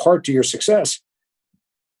 integral part to your success.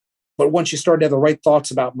 But once you start to have the right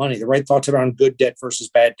thoughts about money, the right thoughts around good debt versus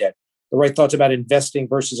bad debt, the right thoughts about investing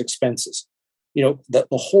versus expenses, the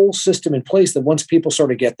whole system in place, that once people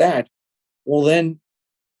sort of get that, well, then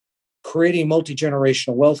creating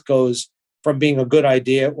multi-generational wealth goes from being a good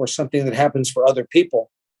idea or something that happens for other people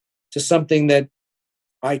to something that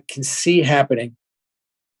I can see happening.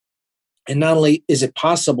 And not only is it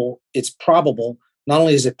possible, it's probable. Not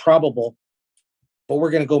only is it probable, but we're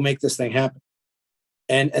going to go make this thing happen.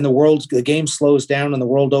 And the game slows down and the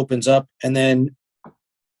world opens up, and then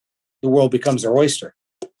the world becomes their oyster.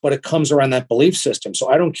 But it comes around that belief system. So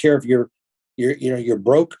I don't care if you're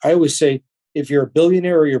broke. I always say, if you're a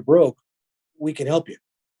billionaire or you're broke, we can help you,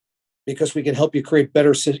 because we can help you create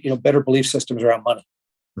better belief systems around money.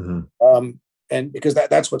 Mm-hmm. And because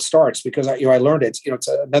that's what starts. Because I learned it. It's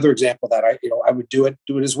another example that I would do it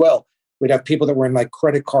as well. We'd have people that were in like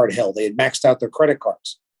credit card hell. They had maxed out their credit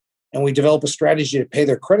cards, and we developed a strategy to pay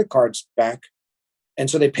their credit cards back. And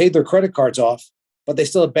so they paid their credit cards off, but they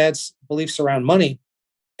still had bad beliefs around money.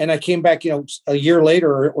 And I came back, a year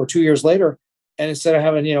later or 2 years later, and instead of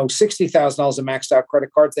having, $60,000 of maxed out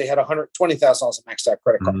credit cards, they had $120,000 of maxed out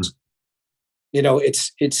credit cards. Mm-hmm.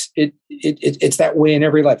 It's that way in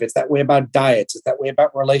every life. It's that way about diets. It's that way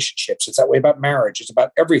about relationships. It's that way about marriage. It's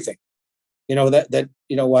about everything. I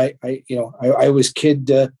always kid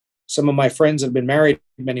some of my friends have been married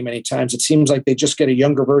many, many times. It seems like they just get a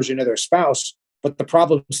younger version of their spouse, but the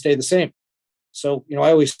problems stay the same. So,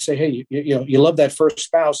 I always say, hey, you love that first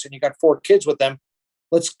spouse and you got 4 kids with them.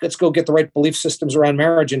 Let's go get the right belief systems around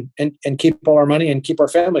marriage and keep all our money and keep our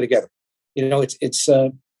family together. Maybe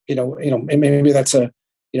that's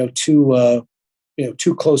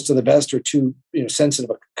too close to the vest or too sensitive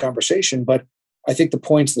a conversation. But I think the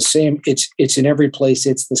point's the same. It's in every place.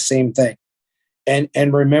 It's the same thing. And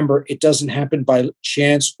remember, it doesn't happen by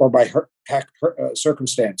chance or by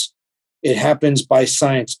circumstance. It happens by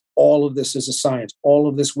science. All of this is a science. All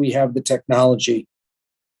of this, we have the technology.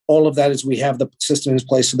 All of that is we have the system in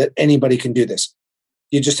place so that anybody can do this.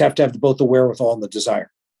 You just have to have both the wherewithal and the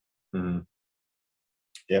desire. Mm-hmm.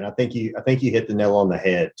 Yeah, and I think you hit the nail on the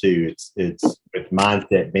head too. It's with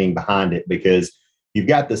mindset being behind it, because you've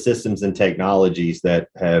got the systems and technologies that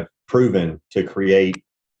have proven to create,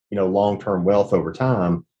 long-term wealth over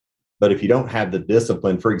time. But if you don't have the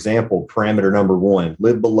discipline, for example, parameter number 1,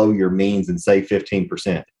 live below your means and save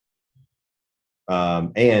 15%.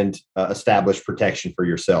 And establish protection for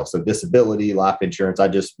yourself. So disability, life insurance. I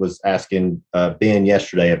just was asking Ben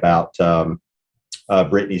yesterday about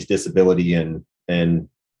Brittany's disability and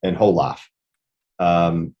whole life.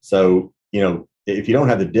 So, if you don't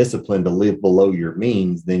have the discipline to live below your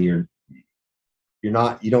means, then you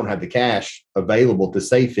don't have the cash available to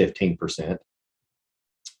save 15%.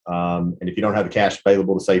 And if you don't have the cash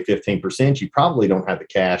available to save 15%, you probably don't have the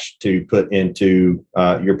cash to put into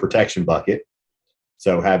your protection bucket.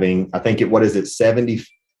 So having, I think 70,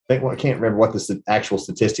 I can't remember what the actual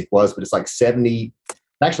statistic was, but it's like 70,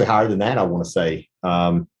 actually higher than that, I want to say.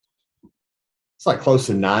 It's like close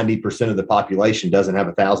to 90% of the population doesn't have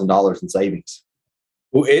 $1,000 in savings.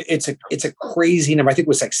 Well, it's a crazy number. I think it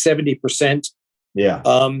was like 70%. Yeah.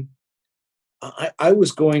 I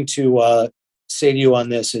was going to say to you on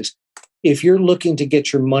this is, if you're looking to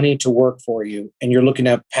get your money to work for you and you're looking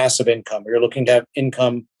to have passive income, or you're looking to have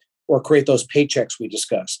income or create those paychecks we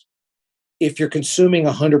discussed, if you're consuming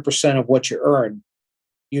 100% of what you earn,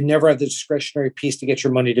 you never have the discretionary piece to get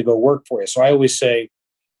your money to go work for you. So I always say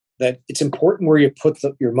that it's important where you put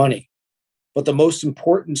your money, but the most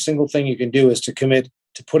important single thing you can do is to commit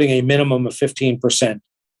to putting a minimum of 15%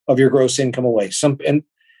 of your gross income away. And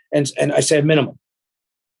I said minimum.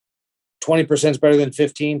 20% is better than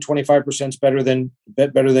 15, 25% is better than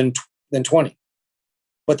 20.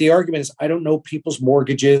 But the argument is, I don't know people's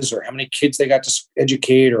mortgages or how many kids they got to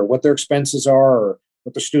educate or what their expenses are or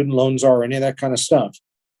what their student loans are, or any of that kind of stuff.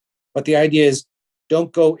 But the idea is,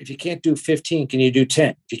 don't go, if you can't do 15, can you do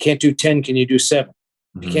 10? If you can't do 10, can you do 7?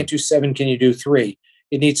 If you can't do 7, can you do 3?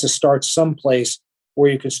 It needs to start someplace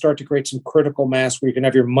where you can start to create some critical mass where you can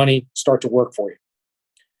have your money start to work for you.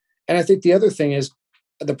 And I think the other thing is,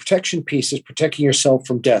 the protection piece is protecting yourself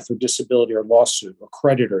from death or disability or lawsuit or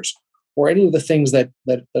creditors or any of the things that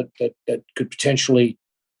could potentially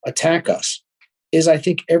attack us. Is, I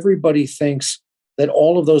think everybody thinks that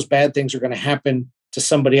all of those bad things are going to happen to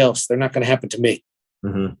somebody else. They're not going to happen to me.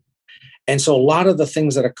 Mm-hmm. And so a lot of the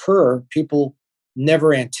things that occur, people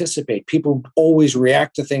never anticipate. People always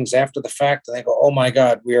react to things after the fact, and they go, "Oh my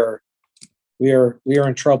God, we are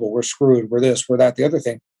in trouble. We're screwed. We're this, we're that, the other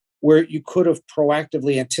thing." Where you could have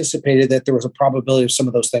proactively anticipated that there was a probability of some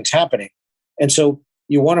of those things happening. And so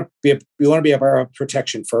you want to be about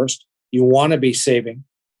protection first. You want to be saving.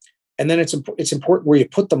 And then it's important where you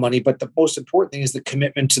put the money, but the most important thing is the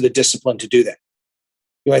commitment to the discipline to do that.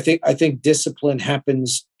 I think discipline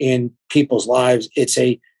happens in people's lives. It's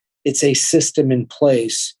a system in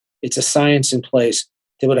place. It's a science in place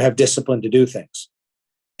to be able to have discipline to do things.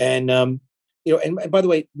 And and by the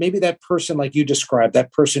way, maybe that person like you described,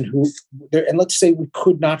 that person and let's say we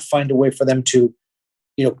could not find a way for them to,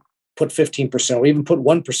 put 15% or even put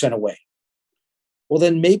 1% away. Well,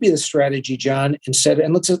 then maybe the strategy, John,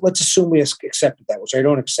 and let's assume we accepted that, which I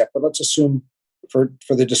don't accept, but let's assume for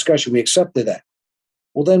the discussion we accepted that.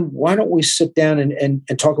 Well, then why don't we sit down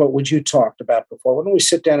and talk about what you talked about before? Why don't we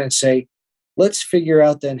sit down and say, let's figure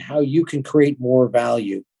out then how you can create more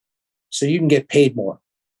value so you can get paid more.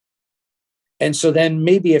 And so then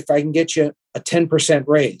maybe if I can get you a 10%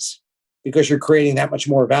 raise because you're creating that much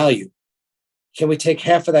more value, can we take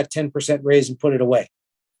half of that 10% raise and put it away?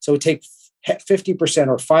 So we take 50%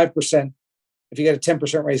 or 5%. If you get a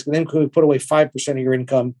 10% raise, then can we put away 5% of your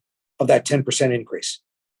income of that 10% increase?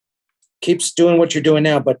 Keeps doing what you're doing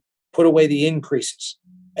now, but put away the increases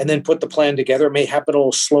and then put the plan together. It may happen a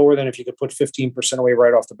little slower than if you could put 15% away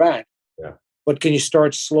right off the bat. Yeah. But can you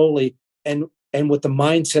start slowly? And with the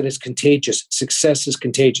mindset is contagious. Success is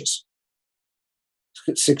contagious.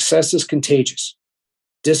 Success is contagious.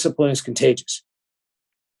 Discipline is contagious.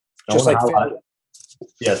 Just like family.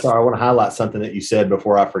 I want to highlight something that you said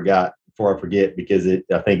before I forget, because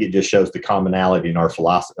I think it just shows the commonality in our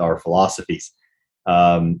philosophies.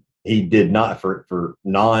 He did not, for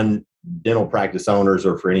non-dental practice owners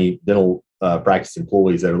or for any dental practice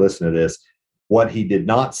employees that are listening to this, what he did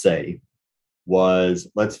not say was,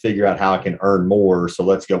 let's figure out how I can earn more, so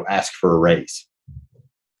let's go ask for a raise.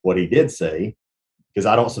 What he did say, because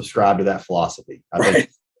I don't subscribe to that philosophy. I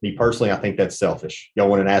think that's selfish.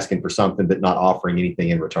 Going and asking for something but not offering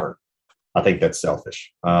anything in return. I think that's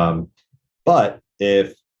selfish. But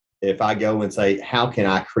if I go and say, how can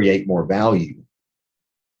I create more value?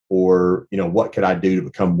 Or, what could I do to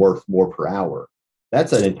become worth more per hour?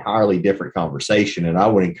 That's an entirely different conversation. And I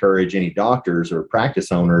would encourage any doctors or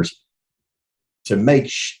practice owners to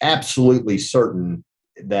make absolutely certain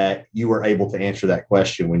that you are able to answer that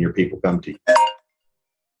question when your people come to you.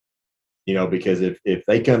 Because if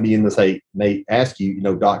they come to you and they ask you,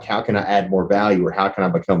 Doc, how can I add more value, or how can I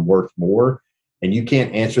become worth more? And you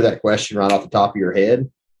can't answer that question right off the top of your head,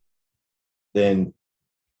 then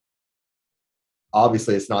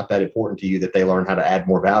obviously it's not that important to you that they learn how to add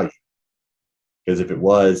more value. Because if it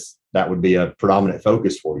was, that would be a predominant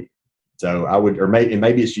focus for you. So I would, or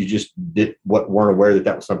maybe it's you just weren't aware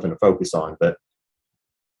that was something to focus on. But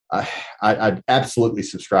I absolutely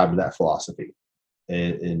subscribe to that philosophy.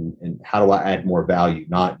 And how do I add more value?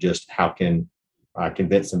 Not just how can I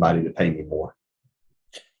convince somebody to pay me more.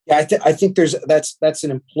 Yeah, I think that's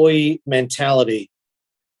an employee mentality,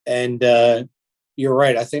 and you're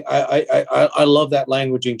right. I think I love that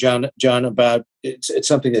languaging, John. About it's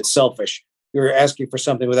something that's selfish. You're asking for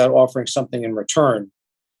something without offering something in return.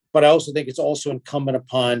 But I also think it's also incumbent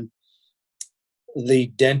upon the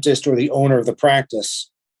dentist or the owner of the practice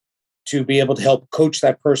to be able to help coach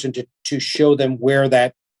that person to show them where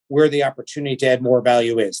that where the opportunity to add more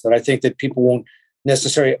value is, that I think that people won't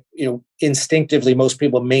necessarily, instinctively, most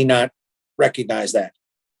people may not recognize that.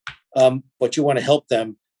 But you want to help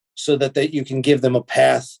them so that you can give them a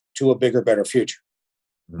path to a bigger, better future.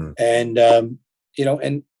 Mm. And,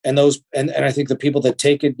 and I think the people that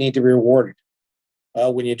take it need to be rewarded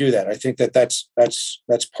when you do that. I think that's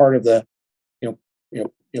part of the,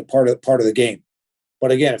 part of the game.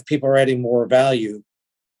 But again, if people are adding more value,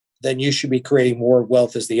 then you should be creating more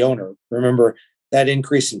wealth as the owner. Remember, that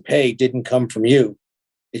increase in pay didn't come from you.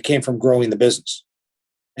 It came from growing the business.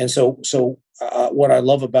 And so what I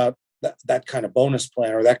love about that kind of bonus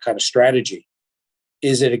plan or that kind of strategy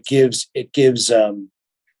is that it gives a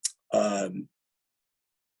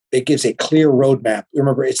clear roadmap.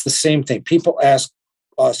 Remember, it's the same thing. People ask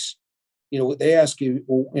us, they ask you,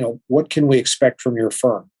 what can we expect from your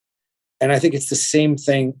firm? And I think it's the same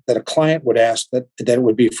thing that a client would ask that it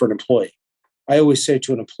would be for an employee. I always say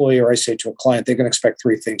to an employee, or I say to a client, they can expect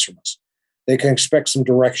three things from us. They can expect some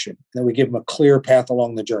direction, and then we give them a clear path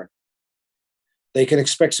along the journey. They can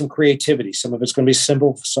expect some creativity. Some of it's going to be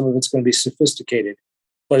simple, some of it's going to be sophisticated,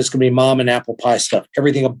 but it's going to be mom and apple pie stuff.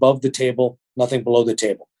 Everything above the table, nothing below the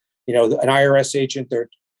table. An IRS agent,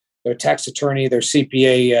 their tax attorney, their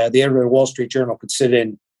CPA, the editor of the Wall Street Journal could sit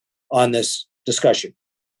in on this discussion.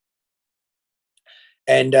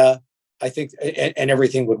 And I think, and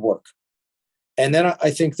everything would work. And then I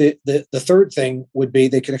think that the third thing would be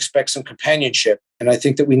they can expect some companionship. And I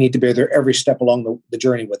think that we need to be there every step along the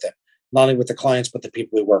journey with them, not only with the clients, but the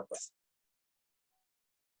people we work with.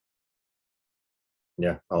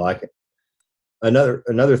 Yeah, I like it.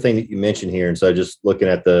 Another thing that you mentioned here, and so just looking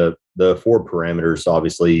at the 4 parameters,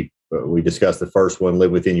 obviously we discussed the first one: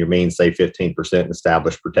 live within your means, save 15%, and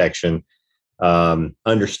establish protection.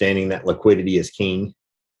 Understanding that liquidity is king,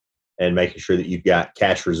 and making sure that you've got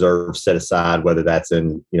cash reserves set aside, whether that's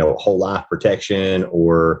in whole life protection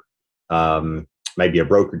or maybe a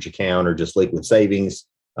brokerage account or just liquid savings,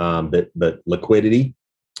 but liquidity.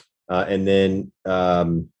 And then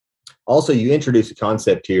also you introduce a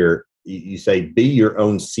concept here. You say, be your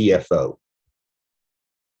own CFO.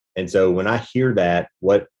 And so when I hear that,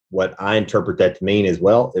 what I interpret that to mean is,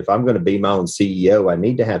 well, if I'm going to be my own CEO, I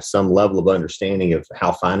need to have some level of understanding of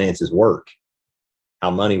how finances work, how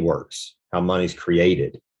money works, how money's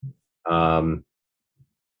created. Can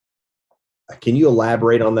you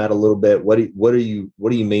elaborate on that a little bit? What do you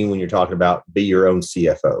mean when you're talking about be your own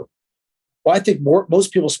CFO? Well, I think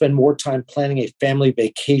most people spend more time planning a family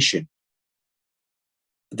vacation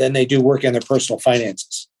than they do working on their personal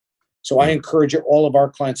finances. So I encourage all of our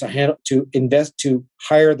clients to invest, to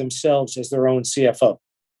hire themselves as their own CFO,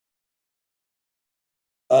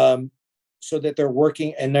 so that they're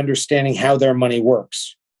working and understanding how their money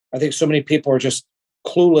works. I think so many people are just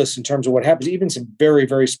clueless in terms of what happens. Even some very,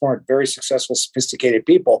 very smart, very successful, sophisticated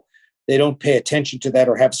people, they don't pay attention to that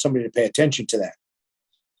or have somebody to pay attention to that.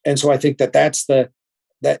 And so I think that's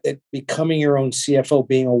becoming your own CFO,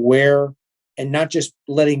 being aware and not just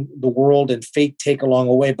letting the world and fate take along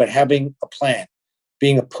the way, but having a plan,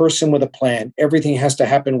 being a person with a plan. Everything has to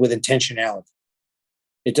happen with intentionality.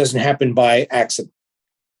 It doesn't happen by accident.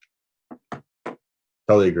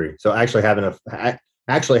 Totally agree. So actually having a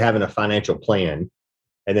financial plan,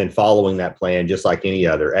 and then following that plan, just like any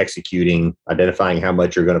other, executing, identifying how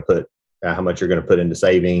much you're going to put into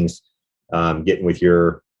savings, getting with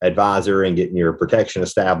your advisor and getting your protection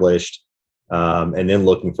established, and then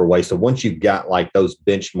looking for ways. So once you've got like those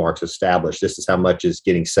benchmarks established, this is how much is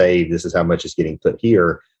getting saved, this is how much is getting put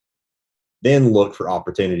here, then look for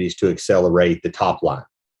opportunities to accelerate the top line.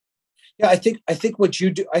 Yeah, I think what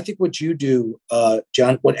you do,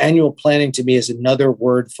 John, what annual planning to me is another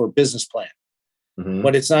word for business plan. Mm-hmm.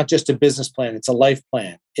 But it's not just a business plan; it's a life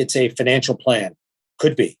plan. It's a financial plan.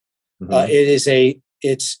 Could be. Mm-hmm.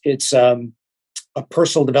 It's a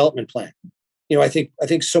personal development plan. I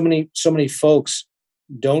think so many folks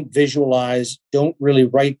don't visualize, don't really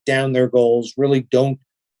write down their goals, really don't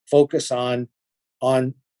focus on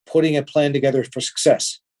putting a plan together for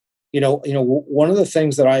success. One of the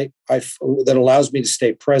things that that allows me to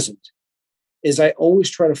stay present is I always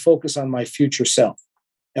try to focus on my future self.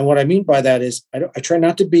 And what I mean by that is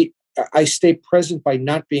I stay present by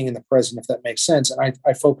not being in the present, if that makes sense. And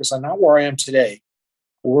I focus on not where I am today.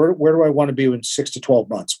 Where do I want to be in 6 to 12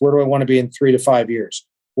 months? Where do I want to be in 3 to 5 years?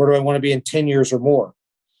 Where do I want to be in 10 years or more?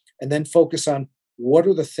 And then focus on what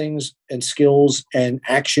are the things and skills and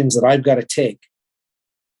actions that I've got to take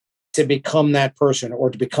to become that person, or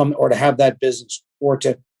to have that business, or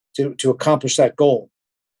to accomplish that goal.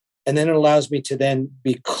 And then it allows me to then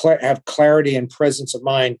have clarity and presence of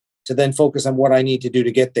mind to then focus on what I need to do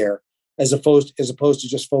to get there, as opposed to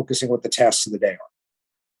just focusing what the tasks of the day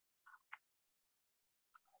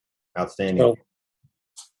are. Outstanding.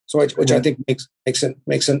 Which I think makes a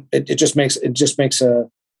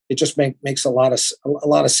lot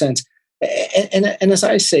of sense. And as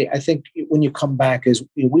I say, I think when you come back is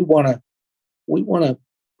we want to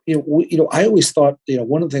I always thought,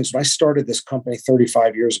 one of the things when I started this company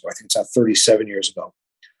 35 years ago, I think it's now 37 years ago,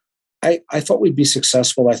 I thought we'd be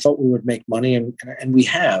successful. I thought we would make money, and we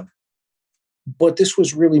have. But this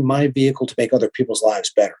was really my vehicle to make other people's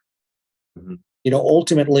lives better. Mm-hmm.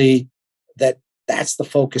 Ultimately, that's the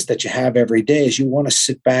focus that you have every day is you want to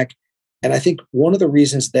sit back. And I think one of the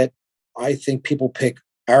reasons that I think people pick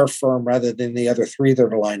our firm rather than the other three that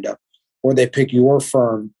are lined up, or they pick your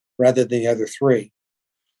firm rather than the other three,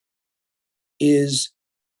 is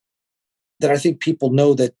that I think people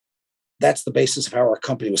know that that's the basis of how our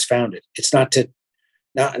company was founded. It's not to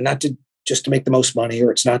just to make the most money,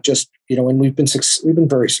 or it's not just, and we've been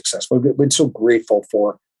very successful. We've been so grateful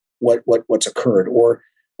for what's occurred, or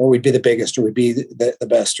we'd be the biggest, or we'd be the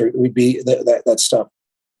best, or we'd be that stuff.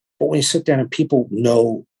 But when you sit down and people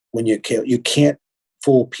know when you can't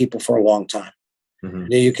fool people for a long time.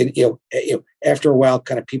 Mm-hmm. You can, after a while,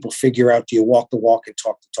 kind of people figure out, do you walk the walk and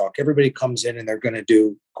talk the talk? Everybody comes in and they're going to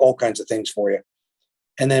do all kinds of things for you.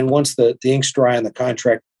 And then once the ink's dry on the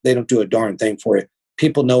contract, they don't do a darn thing for you.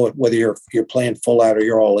 People know it, whether you're playing full out or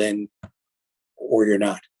you're all in or you're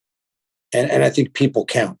not. And I think people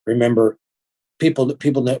count. Remember, people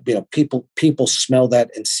know, people smell that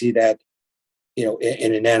and see that, in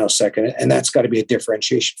a nanosecond. And that's got to be a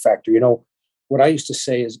differentiation factor. What I used to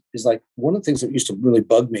say is like one of the things that used to really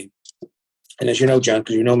bug me. And as you know, John,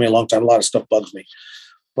 because you know me a long time, a lot of stuff bugs me.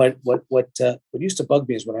 But what used to bug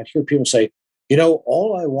me is when I'd hear people say,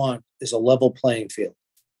 all I want is a level playing field.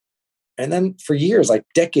 And then for years, like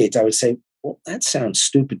decades, I would say, well, that sounds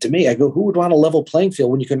stupid to me. I go, who would want a level playing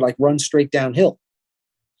field when you can like run straight downhill?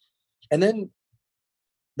 And then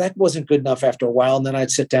that wasn't good enough after a while. And then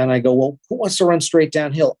I'd sit down and I go, well, who wants to run straight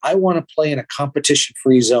downhill? I want to play in a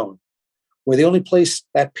competition-free zone where the only place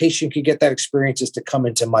that patient could get that experience is to come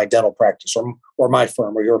into my dental practice or my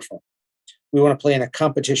firm or your firm. We want to play in a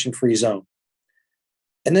competition-free zone.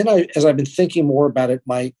 And then as I've been thinking more about it,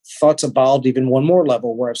 my thoughts evolved even one more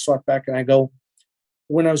level where I've sat back and I go,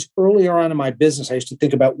 when I was earlier on in my business, I used to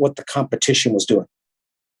think about what the competition was doing.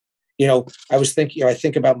 I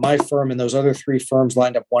think about my firm and those other three firms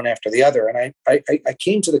lined up one after the other. And I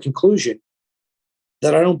came to the conclusion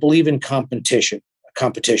that I don't believe in competition.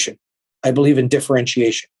 I believe in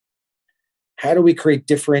differentiation. How do we create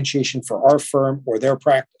differentiation for our firm or their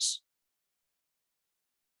practice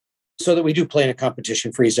so that we do play in a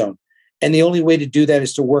competition-free zone? And the only way to do that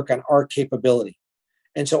is to work on our capability.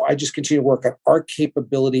 And so I just continue to work on our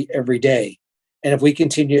capability every day. And if we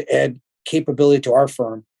continue to add capability to our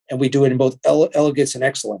firm, and we do it in both elegance and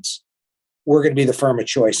excellence, we're going to be the firm of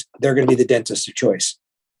choice. They're going to be the dentist of choice.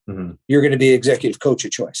 Mm-hmm. You're going to be the executive coach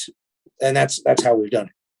of choice. And that's how we've done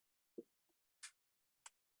it.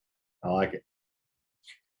 I like it.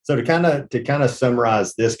 So to kind of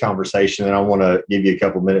summarize this conversation, and I want to give you a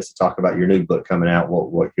couple of minutes to talk about your new book coming out,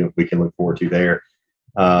 what we can look forward to there.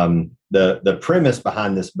 The premise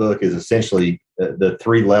behind this book is essentially the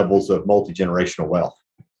three levels of multi-generational wealth.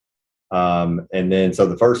 And then, so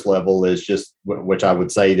the first level is just, which I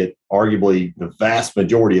would say that arguably the vast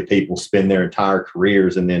majority of people spend their entire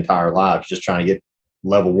careers and the entire lives just trying to get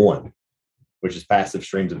level one, which is passive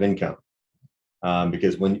streams of income.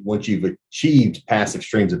 Because once you've achieved passive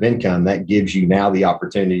streams of income, that gives you now the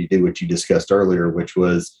opportunity to do what you discussed earlier, which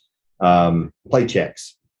was play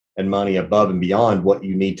checks and money above and beyond what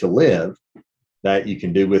you need to live that you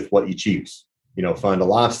can do with what you choose. Fund a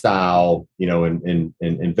lifestyle, and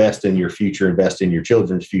invest in your future, invest in your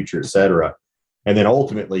children's future, et cetera. And then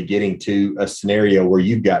ultimately getting to a scenario where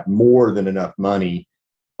you've got more than enough money,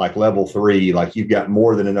 like level 3, like you've got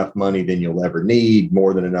more than enough money than you'll ever need,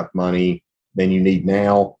 more than enough money than you need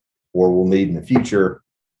now or will need in the future.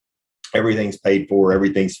 Everything's paid for,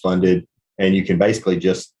 everything's funded, and you can basically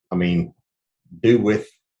just, do with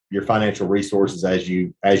your financial resources as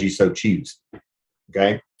you so choose.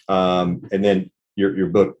 Okay. And then your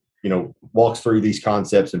book, walks through these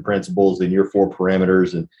concepts and principles and your 4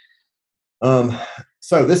 parameters. And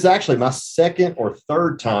so this is actually my second or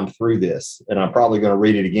third time through this, and I'm probably going to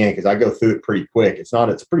read it again because I go through it pretty quick. It's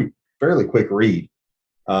a fairly quick read.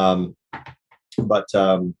 But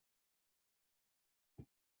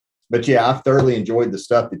yeah, I've thoroughly enjoyed the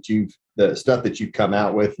stuff that you've come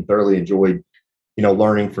out with, and thoroughly enjoyed,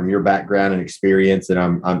 learning from your background and experience. And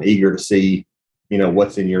I'm eager to see,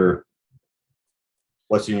 what's in your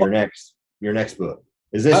next book.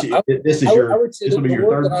 Is this this is I would say this will be the your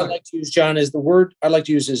word third that I book? like to use, John, is the word I like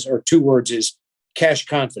to use is, or two words is cash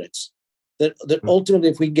confidence. That ultimately,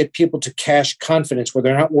 if we can get people to cash confidence, where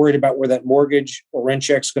they're not worried about where that mortgage or rent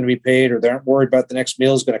check is going to be paid, or they're not worried about the next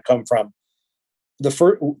meal is going to come from,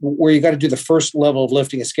 where you got to do the first level of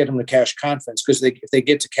lifting is get them to cash confidence, because if they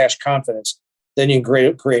get to cash confidence, then you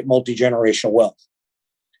can create multi-generational wealth.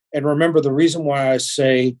 And remember, the reason why I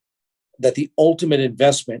say that the ultimate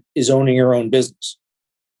investment is owning your own business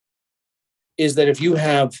is that if you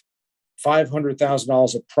have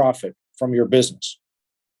 $500,000 of profit from your business,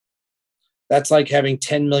 that's like having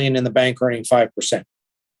 10 million in the bank earning 5%.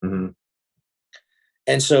 Mm-hmm.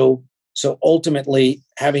 And so ultimately,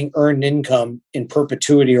 having earned income in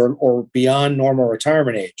perpetuity or beyond normal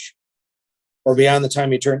retirement age, or beyond the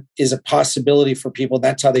time you turn, is a possibility for people.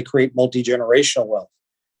 That's how they create multi-generational wealth.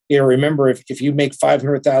 Remember, if you make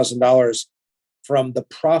 $500,000 from the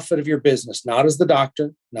profit of your business, not as the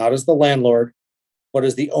doctor, not as the landlord, but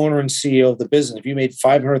as the owner and CEO of the business, if you made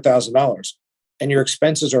 $500,000 and your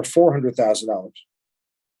expenses are $400,000,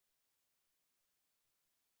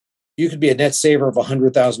 you could be a net saver of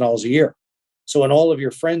 $100,000 a year. So when all of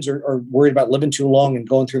your friends are worried about living too long and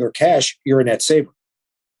going through their cash, you're a net saver.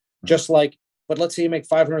 Just like, but let's say you make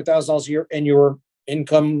 $500,000 a year and your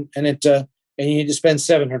income and you need to spend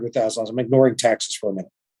 $700,000. I'm ignoring taxes for a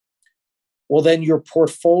minute. Well, then your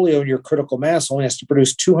portfolio and your critical mass only has to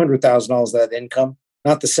produce $200,000 of that income,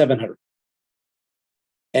 not the 700.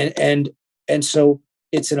 And so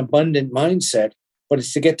it's an abundant mindset, but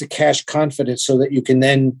it's to get to cash confidence so that you can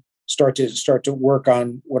then start to work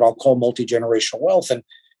on what I'll call multi-generational wealth. And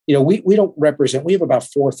we don't represent. We have about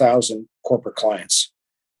 4,000 corporate clients,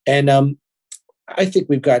 and I think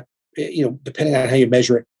we've got, depending on how you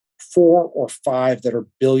measure it, 4 or 5 that are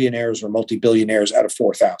billionaires or multi-billionaires out of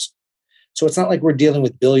 4,000. So it's not like we're dealing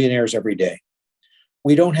with billionaires every day.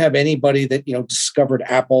 We don't have anybody that discovered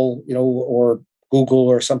Apple, or Google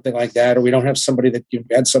or something like that, or we don't have somebody that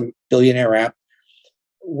had some billionaire app.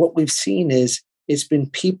 What we've seen is it's been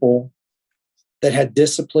people that had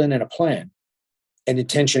discipline and a plan and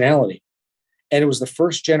intentionality. And it was the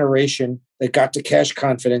first generation that got to cash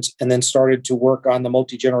confidence and then started to work on the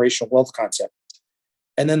multi-generational wealth concept.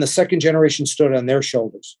 And then the second generation stood on their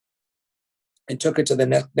shoulders and took it to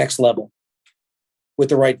the next level with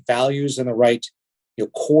the right values and the right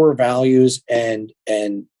core values and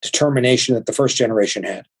determination that the first generation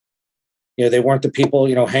had. They weren't the people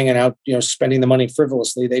hanging out spending the money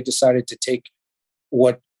frivolously. They decided to take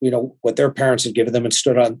what their parents had given them and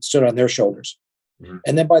stood on their shoulders. Mm-hmm.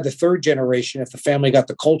 And then by the third generation, if the family got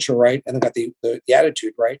the culture right and they got the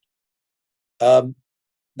attitude right,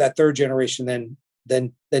 that third generation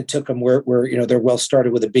then took them where their wealth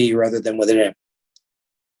started with a B rather than with an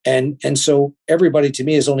M. And so everybody to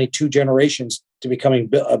me is only 2 generations to becoming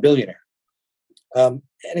a billionaire. And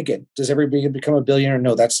again, does everybody become a billionaire?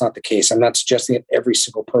 No, that's not the case. I'm not suggesting it every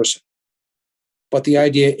single person. But the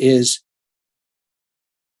idea is,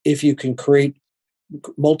 if you can create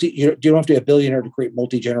you don't have to be a billionaire to create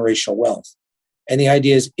multi-generational wealth. And the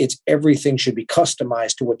idea is everything should be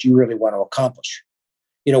customized to what you really want to accomplish.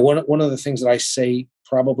 One of the things that I say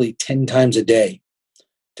probably 10 times a day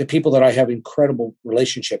to people that I have incredible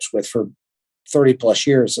relationships with for 30 plus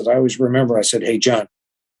years is I always remember, I said, hey, John,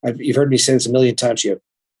 you've heard me say this a million times. You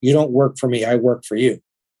don't work for me, I work for you.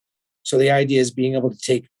 So the idea is being able to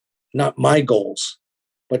take not my goals,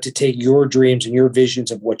 but to take your dreams and your visions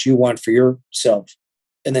of what you want for yourself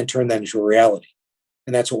and then turn that into a reality.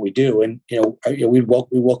 And that's what we do. And, we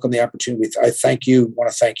welcome the opportunity. I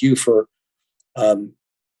want to thank you for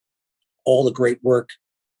all the great work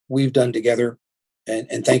we've done together.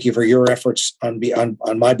 And thank you for your efforts on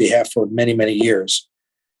my behalf for many, many years.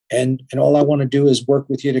 And all I want to do is work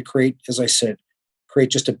with you to create, as I said,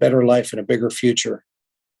 create just a better life and a bigger future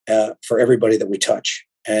for everybody that we touch.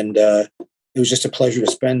 And it was just a pleasure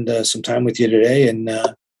to spend some time with you today. And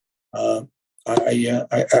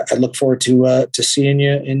I look forward to seeing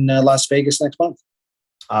you in Las Vegas next month.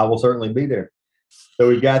 I will certainly be there. So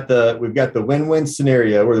we've got the win-win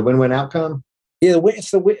scenario or the win-win outcome. Yeah, it's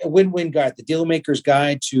the win-win guide, the Dealmaker's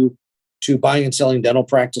Guide to buying and selling dental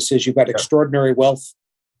practices. You've got Extraordinary Wealth,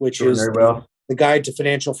 which is the guide to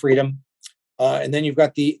financial freedom. And then you've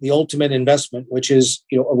got the ultimate investment, which is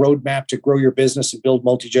a roadmap to grow your business and build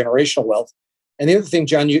multi-generational wealth. And the other thing,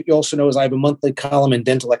 John, you also know is I have a monthly column in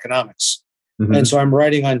dental economics. Mm-hmm. And so I'm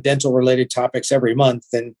writing on dental related topics every month.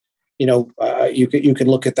 And, you can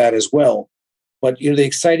look at that as well. But, the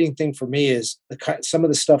exciting thing for me is some of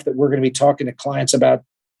the stuff that we're going to be talking to clients about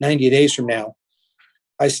 90 days from now,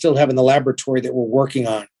 I still have in the laboratory that we're working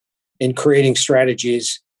on in creating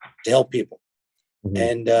strategies to help people.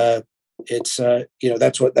 And it's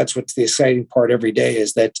that's what's the exciting part every day,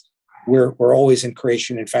 is that we're always in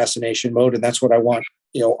creation and fascination mode, and that's what I want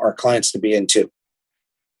our clients to be into.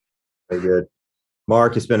 Very good.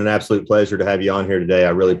 Mark, it's been an absolute pleasure to have you on here today. I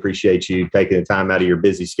really appreciate you taking the time out of your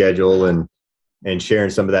busy schedule and sharing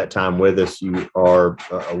some of that time with us. You are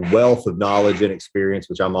a wealth of knowledge and experience,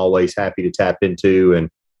 which I'm always happy to tap into. And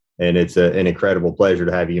it's an incredible pleasure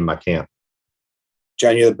to have you in my camp.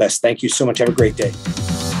 John, you're the best. Thank you so much. Have a great day.